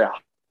that's the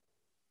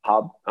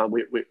hub.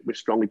 We're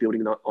strongly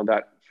building on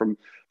that from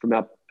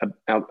our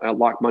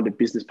like-minded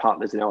business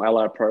partners in our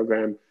ally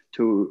program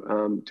to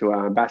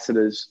our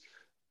ambassadors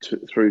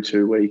through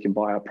to where you can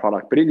buy our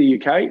product. But in the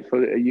UK,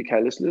 for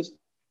UK listeners,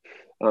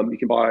 you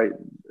can buy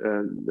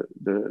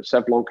the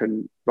Sauv Blanc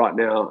right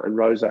now and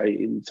Rosé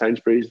in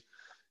Sainsbury's.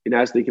 In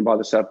Asda, you can buy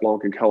the Sauv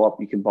Blanc, and Co-op,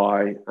 you can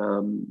buy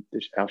our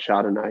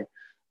Chardonnay.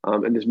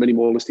 And there's many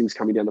more listings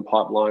coming down the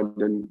pipeline.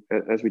 And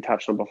as we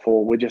touched on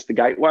before, we're just the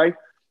gateway.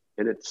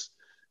 And it's,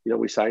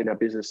 we say in our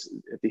business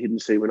at the Hidden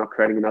Sea, we're not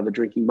creating another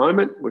drinking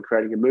moment. We're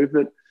creating a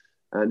movement.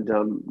 And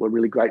we're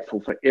really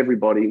grateful for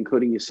everybody,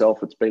 including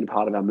yourself, that's been a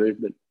part of our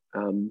movement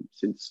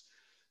since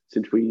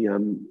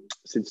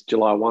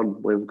July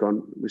 1. We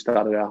set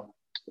out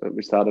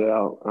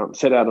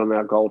on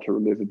our goal to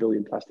remove 1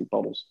 billion plastic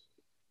bottles.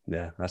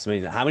 Yeah, that's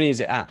amazing. How many is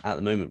it at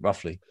the moment,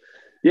 roughly?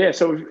 Yeah,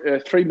 so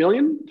 3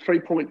 million,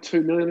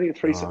 3.2 million, I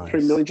think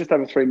 3 million, just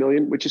over 3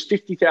 million, which is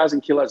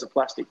 50,000 kilos of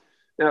plastic.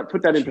 Now,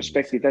 put that in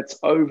perspective, that's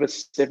over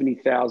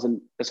 70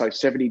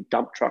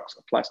 dump trucks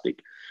of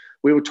plastic.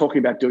 We were talking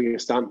about doing a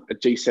stunt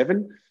at G7,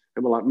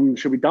 and we're like,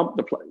 should we dump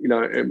the,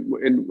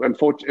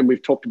 and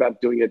we've talked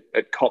about doing it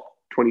at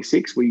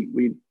COP26.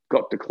 We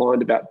got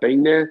declined about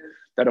being there.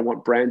 They don't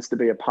want brands to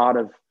be a part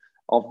of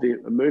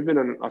the movement,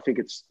 and I think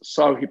it's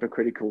so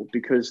hypocritical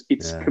because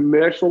it's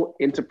commercial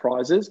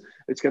enterprises.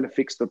 It's going to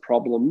fix the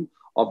problem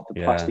of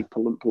the plastic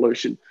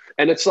pollution,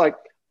 and it's like,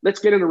 let's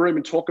get in a room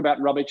and talk about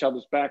and rub each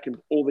other's back and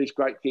all these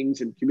great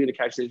things and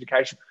communication,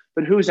 education.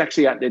 But who is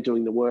actually out there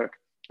doing the work?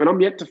 And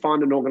I'm yet to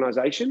find an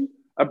organisation,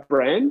 a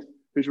brand,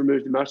 who's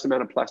removed the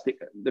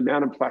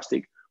amount of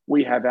plastic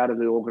we have out of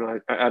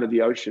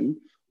the ocean.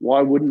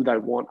 Why wouldn't they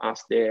want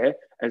us there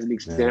as an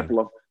example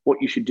of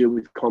what you should do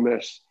with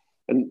commerce?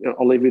 And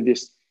I'll leave you with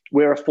this.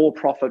 We're a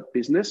for-profit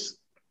business,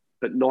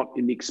 but not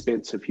in the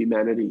expense of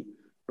humanity,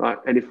 right?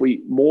 And if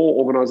more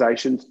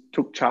organisations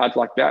took charge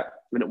like that,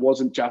 and it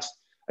wasn't just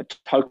a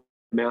token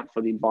amount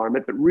for the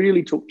environment, but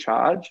really took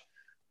charge,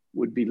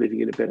 we'd be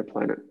living in a better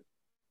planet.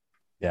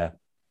 Yeah,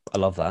 I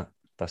love that.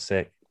 That's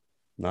sick.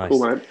 Nice.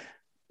 Cool, mate.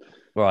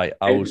 Right,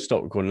 I will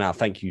stop recording now.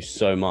 Thank you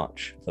so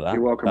much for that.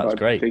 You're welcome, That was bud.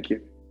 great. Thank you.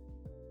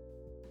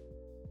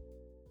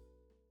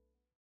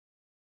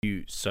 Thank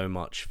you so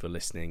much for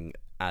listening.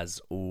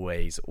 As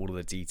always, all of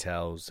the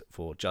details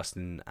for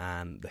Justin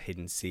and the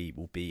Hidden Sea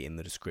will be in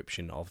the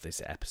description of this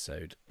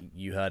episode.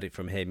 You heard it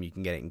from him. You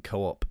can get it in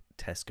Co-op,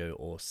 Tesco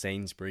or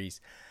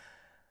Sainsbury's.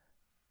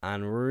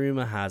 And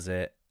rumour has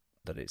it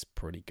that it's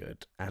pretty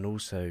good. And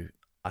also,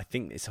 I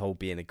think this whole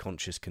being a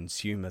conscious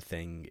consumer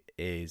thing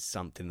is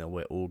something that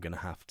we're all going to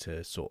have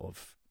to sort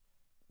of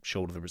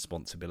shoulder the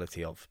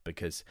responsibility of,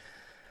 because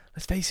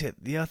let's face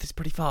it, the earth is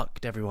pretty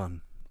fucked,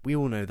 everyone. We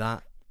all know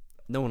that.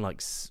 No one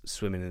likes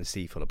swimming in a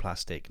sea full of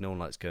plastic. No one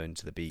likes going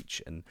to the beach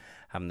and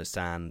having the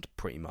sand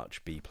pretty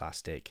much be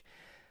plastic.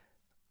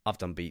 I've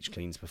done beach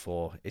cleans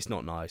before. It's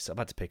not nice. I've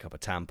had to pick up a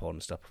tampon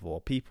and stuff before.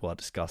 People are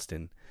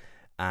disgusting.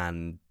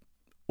 And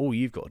all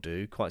you've got to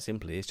do, quite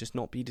simply, is just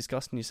not be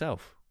disgusting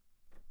yourself.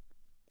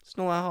 It's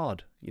not that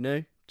hard, you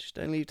know? Just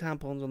don't leave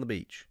tampons on the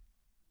beach.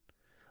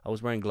 I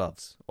was wearing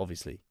gloves,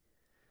 obviously.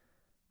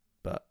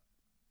 But,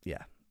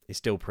 yeah, it's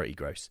still pretty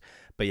gross.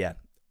 But, yeah,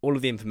 all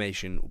of the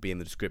information will be in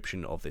the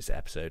description of this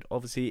episode.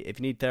 Obviously, if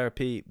you need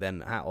therapy,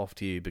 then hat off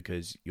to you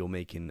because you're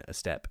making a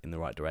step in the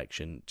right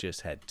direction.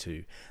 Just head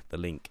to the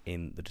link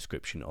in the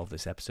description of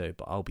this episode.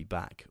 But I'll be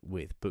back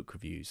with book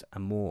reviews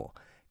and more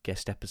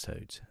guest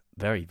episodes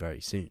very,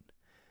 very soon.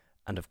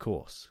 And, of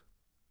course,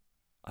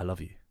 I love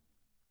you.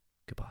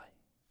 Goodbye.